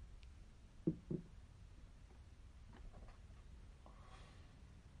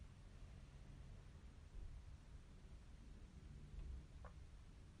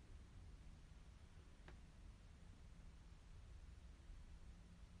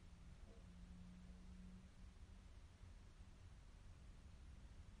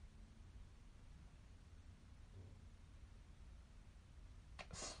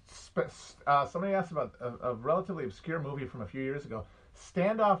 Somebody asked about a relatively obscure movie from a few years ago,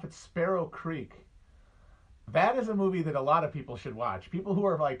 Standoff at Sparrow Creek. That is a movie that a lot of people should watch. People who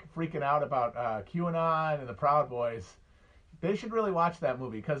are like freaking out about QAnon and the Proud Boys, they should really watch that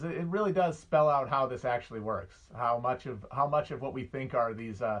movie because it really does spell out how this actually works. How much of what we think are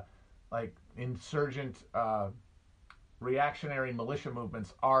these like insurgent reactionary militia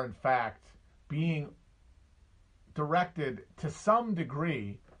movements are in fact being directed to some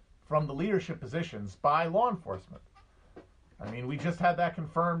degree from the leadership positions by law enforcement. I mean, we just had that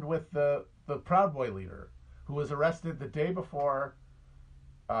confirmed with the Proud Boy leader, who was arrested the day before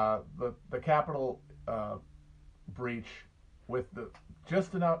the Capitol breach with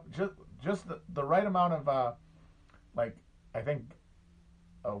just the right amount of like I think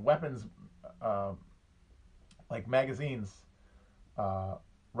weapons like magazines,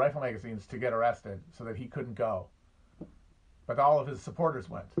 rifle magazines to get arrested, so that he couldn't go. But all of his supporters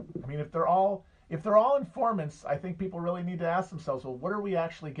went. I mean, if they're all informants, I think people really need to ask themselves, well, what are we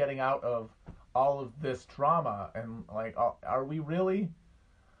actually getting out of all of this drama? And like, are we really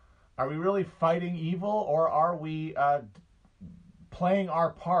Are we really fighting evil, or are we playing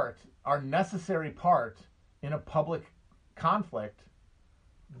our part, our necessary part, in a public conflict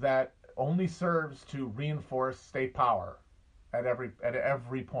that only serves to reinforce state power at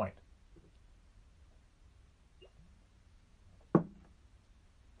every point?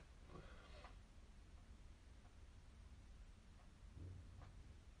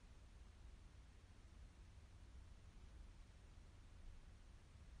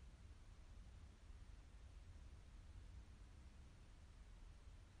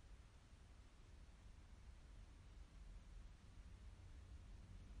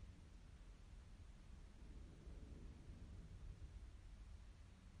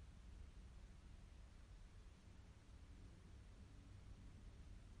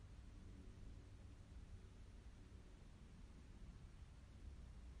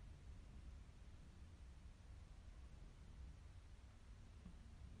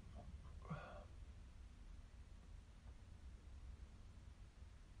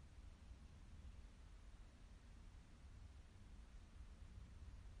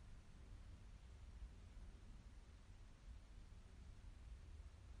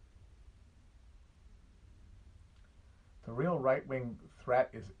 The real right wing threat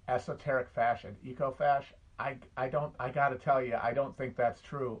is esoteric fash and eco fash. I gotta tell you, I don't think that's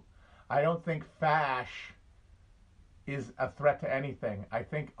true. I don't think fash is a threat to anything. I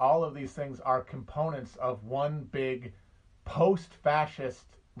think all of these things are components of one big post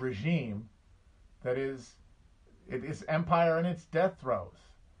fascist regime that is, it is empire in its death throes.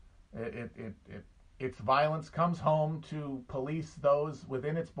 Its violence comes home to police those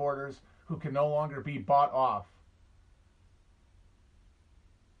within its borders who can no longer be bought off.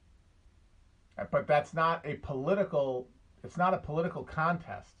 But that's not a political, it's not a political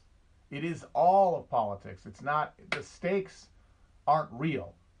contest. It is all of politics. It's not, the stakes aren't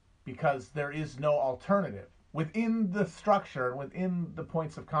real because there is no alternative within the structure, within the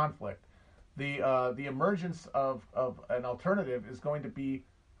points of conflict. The emergence of an alternative is going to be,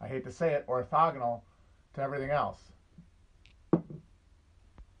 I hate to say it, orthogonal to everything else.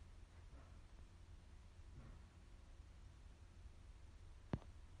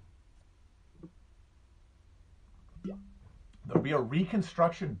 There'll be a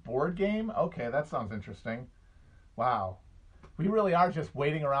Reconstruction board game? Okay, that sounds interesting. Wow. We really are just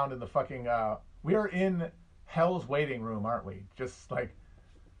waiting around in the fucking, we are in hell's waiting room, aren't we? Just like,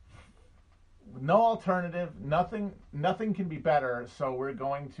 no alternative, nothing can be better, so we're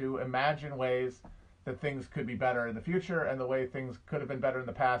going to imagine ways that things could be better in the future and the way things could have been better in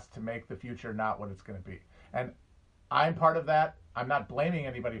the past to make the future not what it's going to be. And I'm part of that. I'm not blaming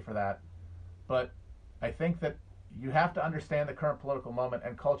anybody for that, but I think that you have to understand the current political moment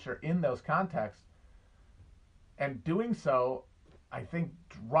and culture in those contexts. And doing so, I think,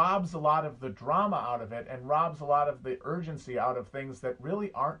 robs a lot of the drama out of it and robs a lot of the urgency out of things that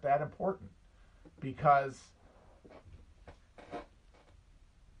really aren't that important. Because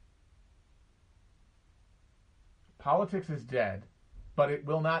politics is dead, but it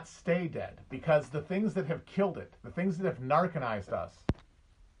will not stay dead. Because the things that have killed it, the things that have narcanized us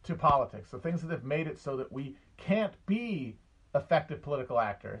to politics, the things that have made it so that we can't be effective political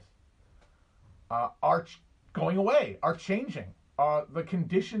actors, are going away, are changing. The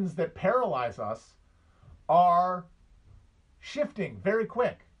conditions that paralyze us are shifting very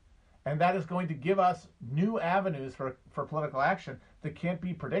quick. And that is going to give us new avenues for political action that can't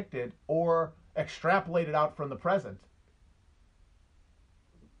be predicted or extrapolated out from the present.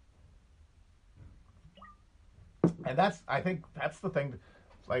 And I think that's the thing,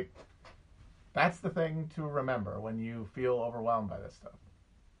 like, that's the thing to remember when you feel overwhelmed by this stuff.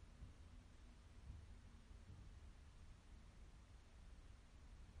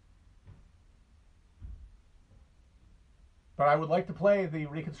 But I would like to play the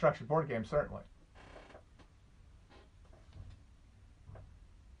Reconstruction board game, certainly.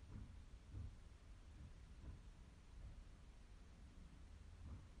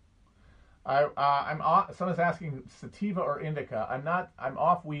 I'm off, someone's asking sativa or indica. I'm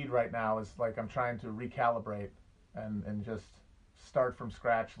off weed right now. It's like I'm trying to recalibrate and just start from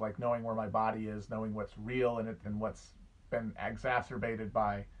scratch, like knowing where my body is, knowing what's real in it and what's been exacerbated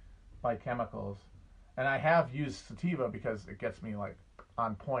by chemicals. And I have used sativa because it gets me like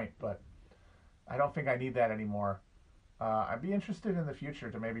on point, but I don't think I need that anymore. I'd be interested in the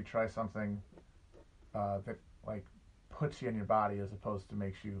future to maybe try something that like puts you in your body as opposed to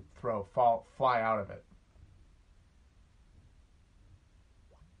makes you fly out of it.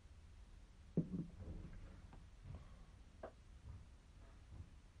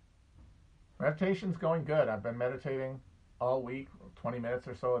 Meditation's going good. I've been meditating all week, 20 minutes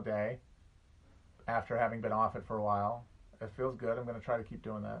or so a day, after having been off it for a while. It feels good. I'm going to try to keep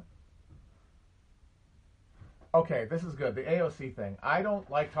doing that. Okay, this is good. The AOC thing. I don't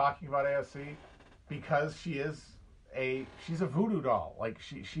like talking about AOC because she's a voodoo doll. Like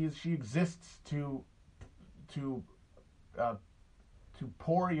she exists to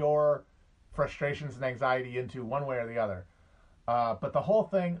pour your frustrations and anxiety into one way or the other. But the whole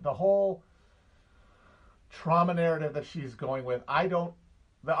thing, the whole trauma narrative that she's going with, the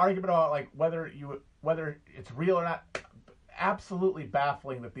argument about like whether it's real or not, absolutely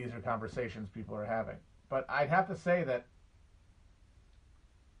baffling that these are conversations people are having. But I'd have to say that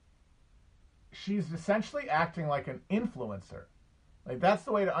she's essentially acting like an influencer. Like, that's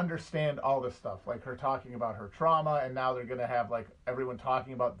the way to understand all this stuff. Like, her talking about her trauma, and now they're going to have, like, everyone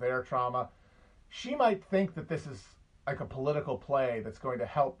talking about their trauma. She might think that this is, like, a political play that's going to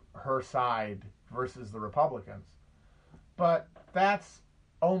help her side versus the Republicans. But that's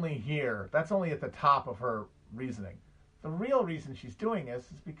only here. That's only at the top of her reasoning. The real reason she's doing this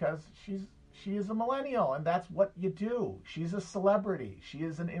is because she is a millennial, and that's what you do. She's a celebrity. She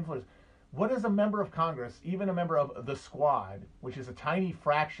is an influencer. What is a member of Congress, even a member of the Squad, which is a tiny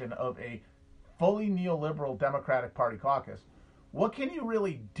fraction of a fully neoliberal Democratic Party caucus, what can you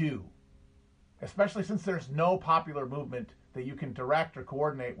really do? Especially since there's no popular movement that you can direct or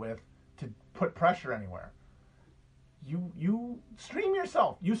coordinate with to put pressure anywhere. You stream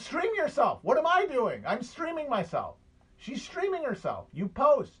yourself. You stream yourself. What am I doing? I'm streaming myself. She's streaming herself. You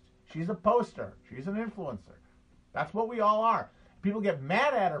post. She's a poster. She's an influencer. That's what we all are. People get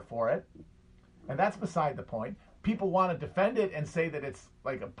mad at her for it, and that's beside the point. People want to defend it and say that it's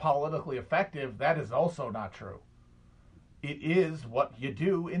like a politically effective. That is also not true. It is what you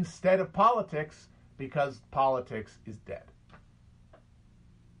do instead of politics, because politics is dead.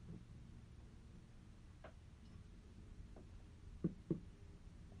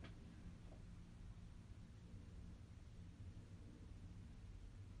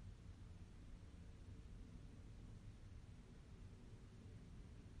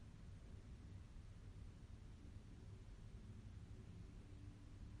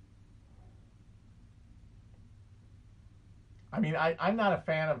 I mean, I'm not a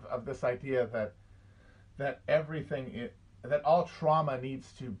fan of this idea that that all trauma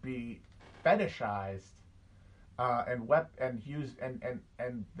needs to be fetishized and used and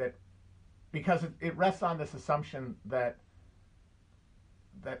that because it rests on this assumption that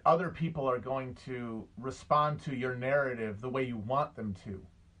other people are going to respond to your narrative the way you want them to,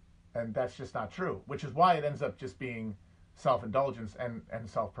 and that's just not true. Which is why it ends up just being self-indulgence and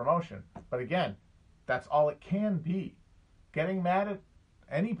self-promotion. But again, that's all it can be. Getting mad at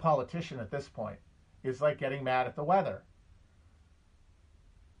any politician at this point is like getting mad at the weather.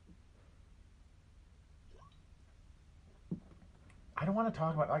 I don't want to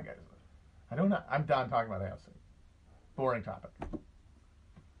talk about. I don't know. I'm done talking about AOC. Boring topic.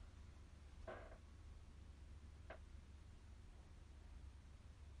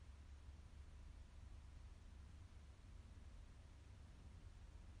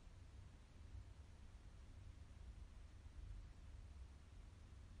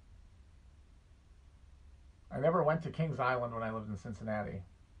 I never went to Kings Island when I lived in Cincinnati.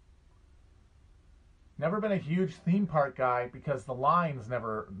 Never been a huge theme park guy because the lines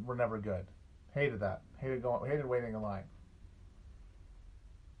were never good. Hated that. Hated waiting in line.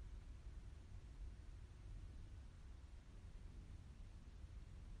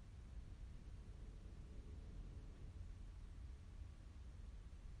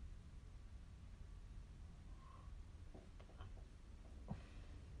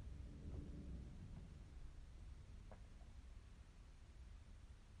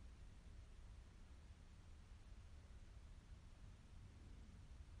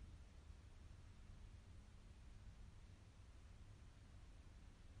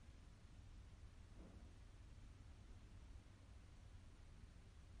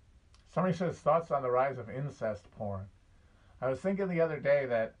 Somebody says thoughts on the rise of incest porn. I was thinking the other day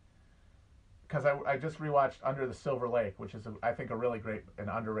that because I just rewatched Under the Silver Lake, which is I think a really great and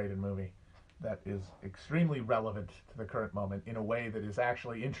underrated movie that is extremely relevant to the current moment in a way that is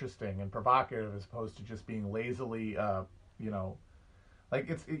actually interesting and provocative as opposed to just being lazily,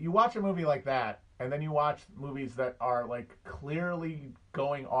 like you watch a movie like that and then you watch movies that are like clearly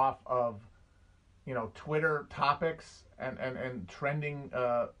going off of, Twitter topics and trending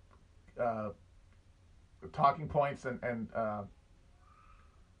talking points and are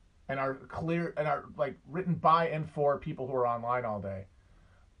clear and are like written by and for people who are online all day.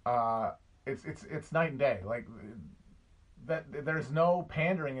 It's night and day. Like that, there's no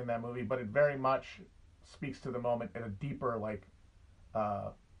pandering in that movie, but it very much speaks to the moment at a deeper,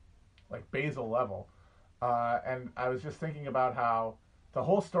 basal level. And I was just thinking about how the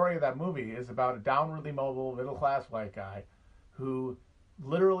whole story of that movie is about a downwardly mobile, middle-class white guy who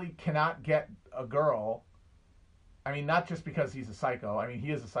literally cannot get a girl. I mean, not just because he's a psycho. I mean,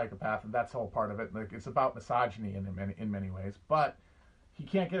 he is a psychopath, and that's the whole part of it. Like, it's about misogyny in many ways. But he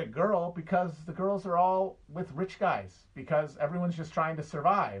can't get a girl because the girls are all with rich guys, because everyone's just trying to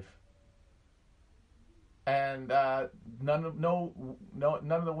survive. And none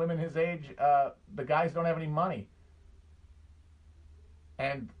of the women his age, the guys don't have any money.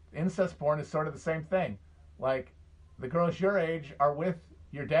 And incest porn is sort of the same thing. Like, the girls your age are with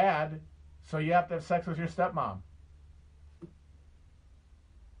your dad, so you have to have sex with your stepmom.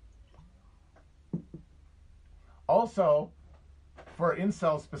 Also, for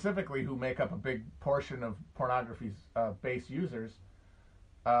incels specifically, who make up a big portion of pornography's base users,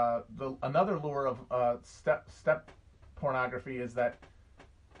 another lure of step pornography is that,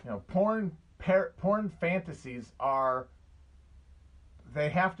 porn fantasies they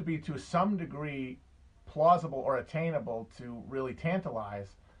have to be to some degree plausible or attainable to really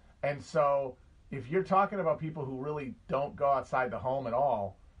tantalize. And so if you're talking about people who really don't go outside the home at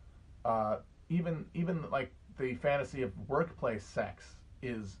all, even like the fantasy of workplace sex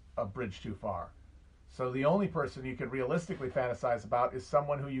is a bridge too far. So the only person you could realistically fantasize about is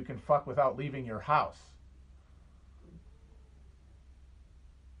someone who you can fuck without leaving your house.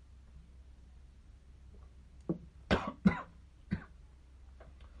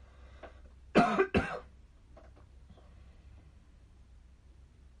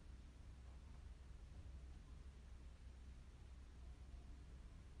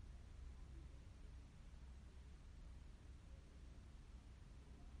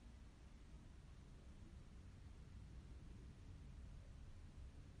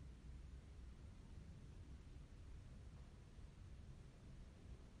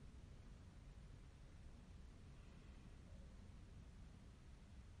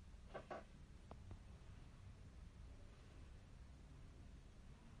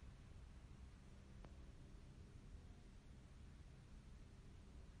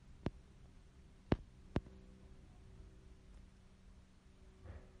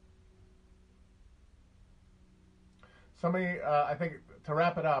 Somebody, I think, to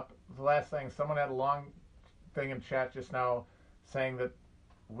wrap it up, the last thing, someone had a long thing in chat just now saying that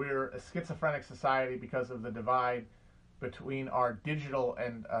we're a schizophrenic society because of the divide between our digital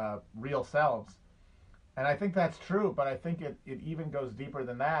and real selves. And I think that's true, but I think it even goes deeper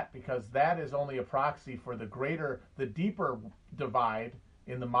than that, because that is only a proxy for the deeper divide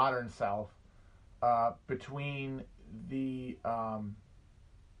in the modern self between the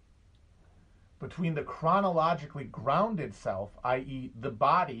chronologically grounded self, i.e. the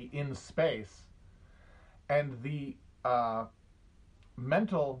body in space, and the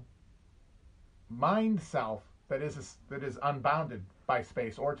mental mind self that is unbounded by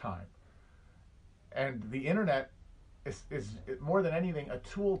space or time. And the internet is more than anything a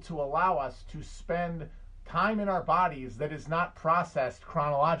tool to allow us to spend time in our bodies that is not processed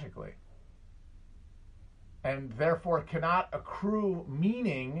chronologically, and therefore cannot accrue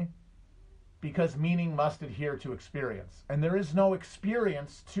meaning, because meaning must adhere to experience. And there is no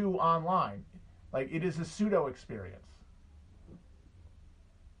experience to online. Like, it is a pseudo experience.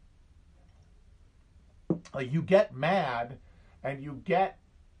 Like, you get mad and you get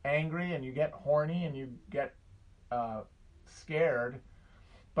angry and you get horny and you get scared,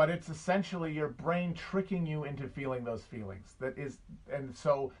 but it's essentially your brain tricking you into feeling those feelings. And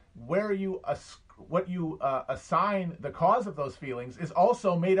so what you assign the cause of those feelings is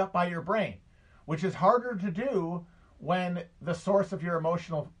also made up by your brain, which is harder to do when the source of your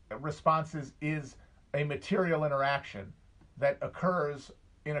emotional responses is a material interaction that occurs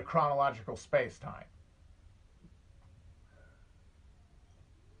in a chronological space-time.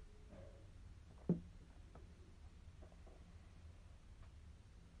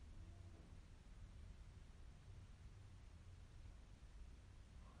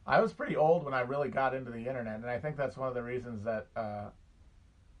 I was pretty old when I really got into the internet, and I think that's one of the reasons that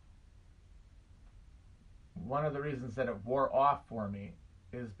it wore off for me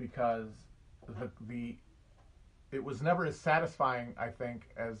is because it was never as satisfying, I think,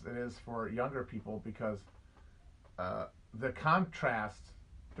 as it is for younger people, because the contrast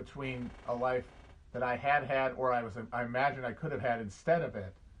between a life that I had or I imagined I could have had instead of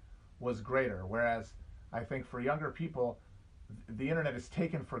it was greater. Whereas I think for younger people, the internet is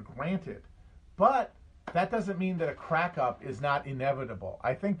taken for granted. But that doesn't mean that a crack up is not inevitable.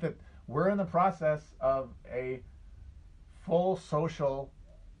 I think that we're in the process of a full social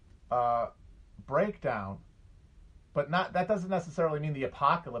breakdown, but not that doesn't necessarily mean the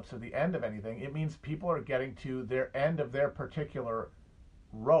apocalypse or the end of anything. It means people are getting to their end of their particular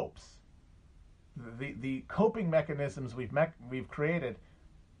ropes. The coping mechanisms we've created,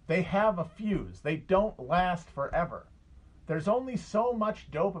 they have a fuse. They don't last forever. There's only so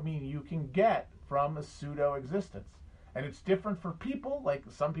much dopamine you can get from a pseudo existence. And it's different for people. Like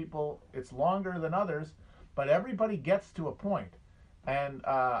some people, it's longer than others, but everybody gets to a point. And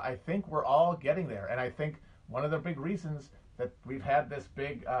I think we're all getting there. And I think one of the big reasons that we've had this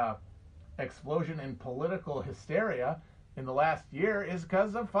big explosion in political hysteria in the last year is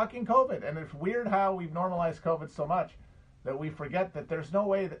because of fucking COVID. And it's weird how we've normalized COVID so much that we forget that there's no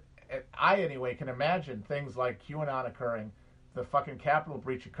way that, I anyway, can imagine things like QAnon occurring, the fucking Capitol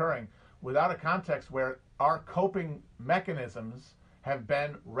breach occurring, without a context where our coping mechanisms have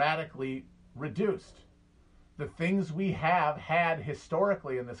been radically reduced. The things we have had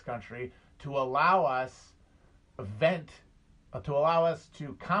historically in this country to allow us to allow us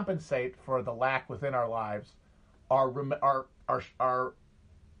to compensate for the lack within our lives are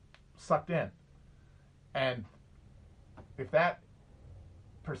sucked in. And if that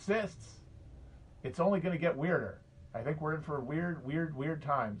persists, it's only going to get weirder. I think we're in for weird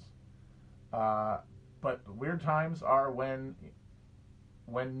times. But weird times are when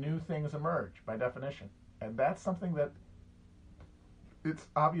new things emerge, by definition. And that's something that it's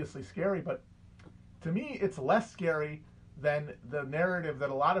obviously scary, but to me, it's less scary than the narrative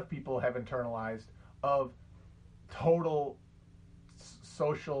that a lot of people have internalized of total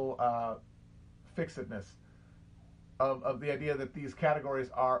social fixedness, of the idea that these categories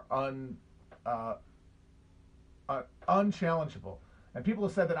are unchallengeable. And people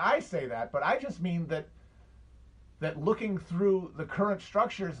have said that I say that, but I just mean that looking through the current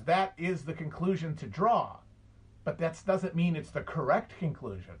structures, that is the conclusion to draw. But that doesn't mean it's the correct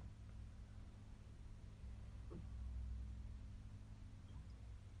conclusion.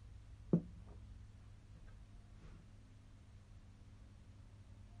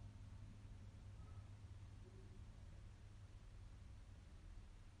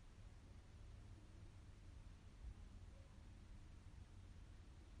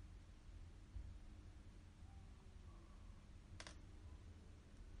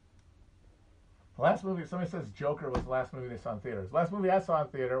 The last movie, somebody says Joker was the last movie they saw in theaters. The last movie I saw in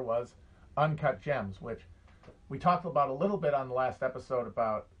theater was Uncut Gems, which we talked about a little bit on the last episode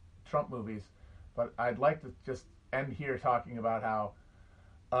about Trump movies, but I'd like to just end here talking about how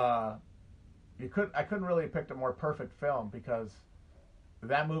I couldn't really have picked a more perfect film, because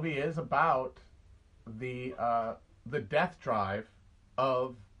that movie is about the death drive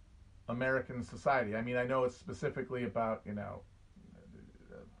of American society. I mean, I know it's specifically about,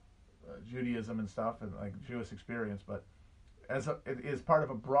 Judaism and stuff, and like Jewish experience, but it is part of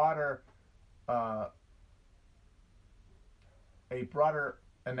a broader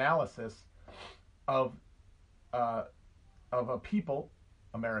analysis of a people,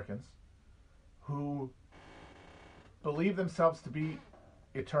 Americans, who believe themselves to be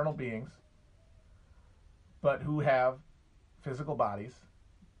eternal beings, but who have physical bodies,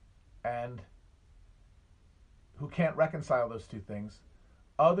 and who can't reconcile those two things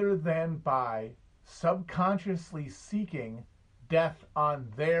other than by subconsciously seeking death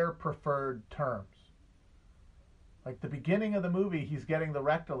on their preferred terms. Like the beginning of the movie, he's getting the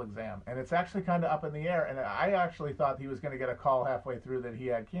rectal exam, and it's actually kind of up in the air, and I actually thought he was going to get a call halfway through that he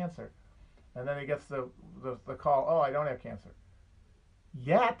had cancer. And then he gets the call, oh, I don't have cancer.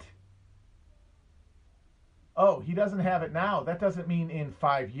 Yet, oh, he doesn't have it now. That doesn't mean in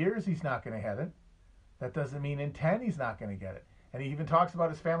 5 years he's not going to have it. That doesn't mean in 10 he's not going to get it. And he even talks about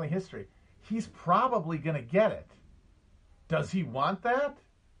his family history. He's probably going to get it. Does he want that?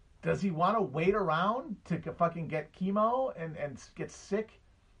 Does he want to wait around to fucking get chemo and get sick?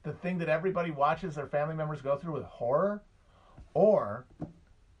 The thing that everybody watches their family members go through with horror? Or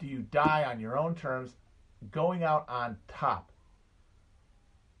do you die on your own terms, going out on top?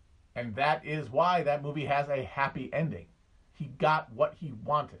 And that is why that movie has a happy ending. He got what he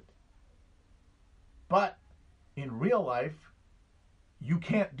wanted. But in real life, you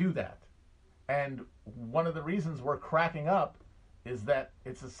can't do that. And one of the reasons we're cracking up is that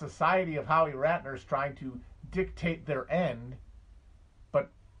it's a society of Howie Ratners trying to dictate their end,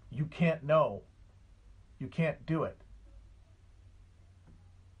 but you can't know. You can't do it.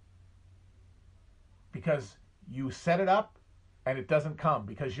 Because you set it up and it doesn't come,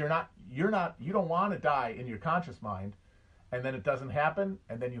 because you don't want to die in your conscious mind, and then it doesn't happen,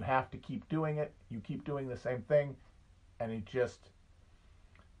 and then you have to keep doing it. You keep doing the same thing, and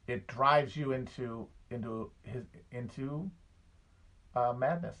it drives you into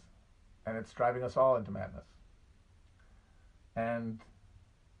madness. and it's driving us all into madness. And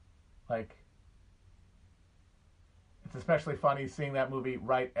like, it's especially funny seeing that movie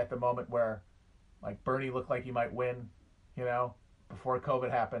right at the moment where like Bernie looked like he might win, you know, before COVID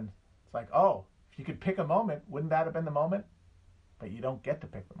happened. It's like, oh, if you could pick a moment, wouldn't that have been the moment? But you don't get to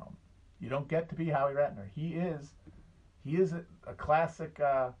pick the moment. You don't get to be Howie Ratner. He is a classic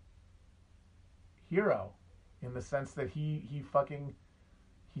hero in the sense that he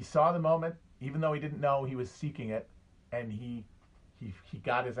saw the moment, even though he didn't know he was seeking it, and he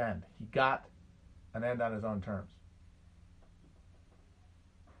got his end. He got an end on his own terms.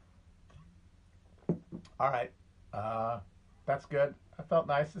 All right, that's good. I felt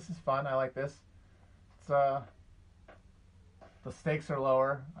nice. This is fun. I like this. It's the stakes are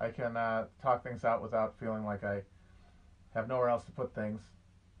lower. I can talk things out without feeling like I have nowhere else to put things.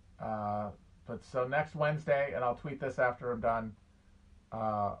 But so next Wednesday, and I'll tweet this after I'm done,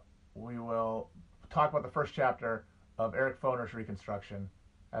 we will talk about the first chapter of Eric Foner's Reconstruction.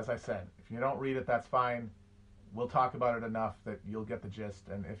 As I said, if you don't read it, that's fine. We'll talk about it enough that you'll get the gist.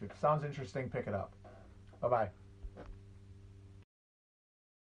 And if it sounds interesting, pick it up. Bye-bye.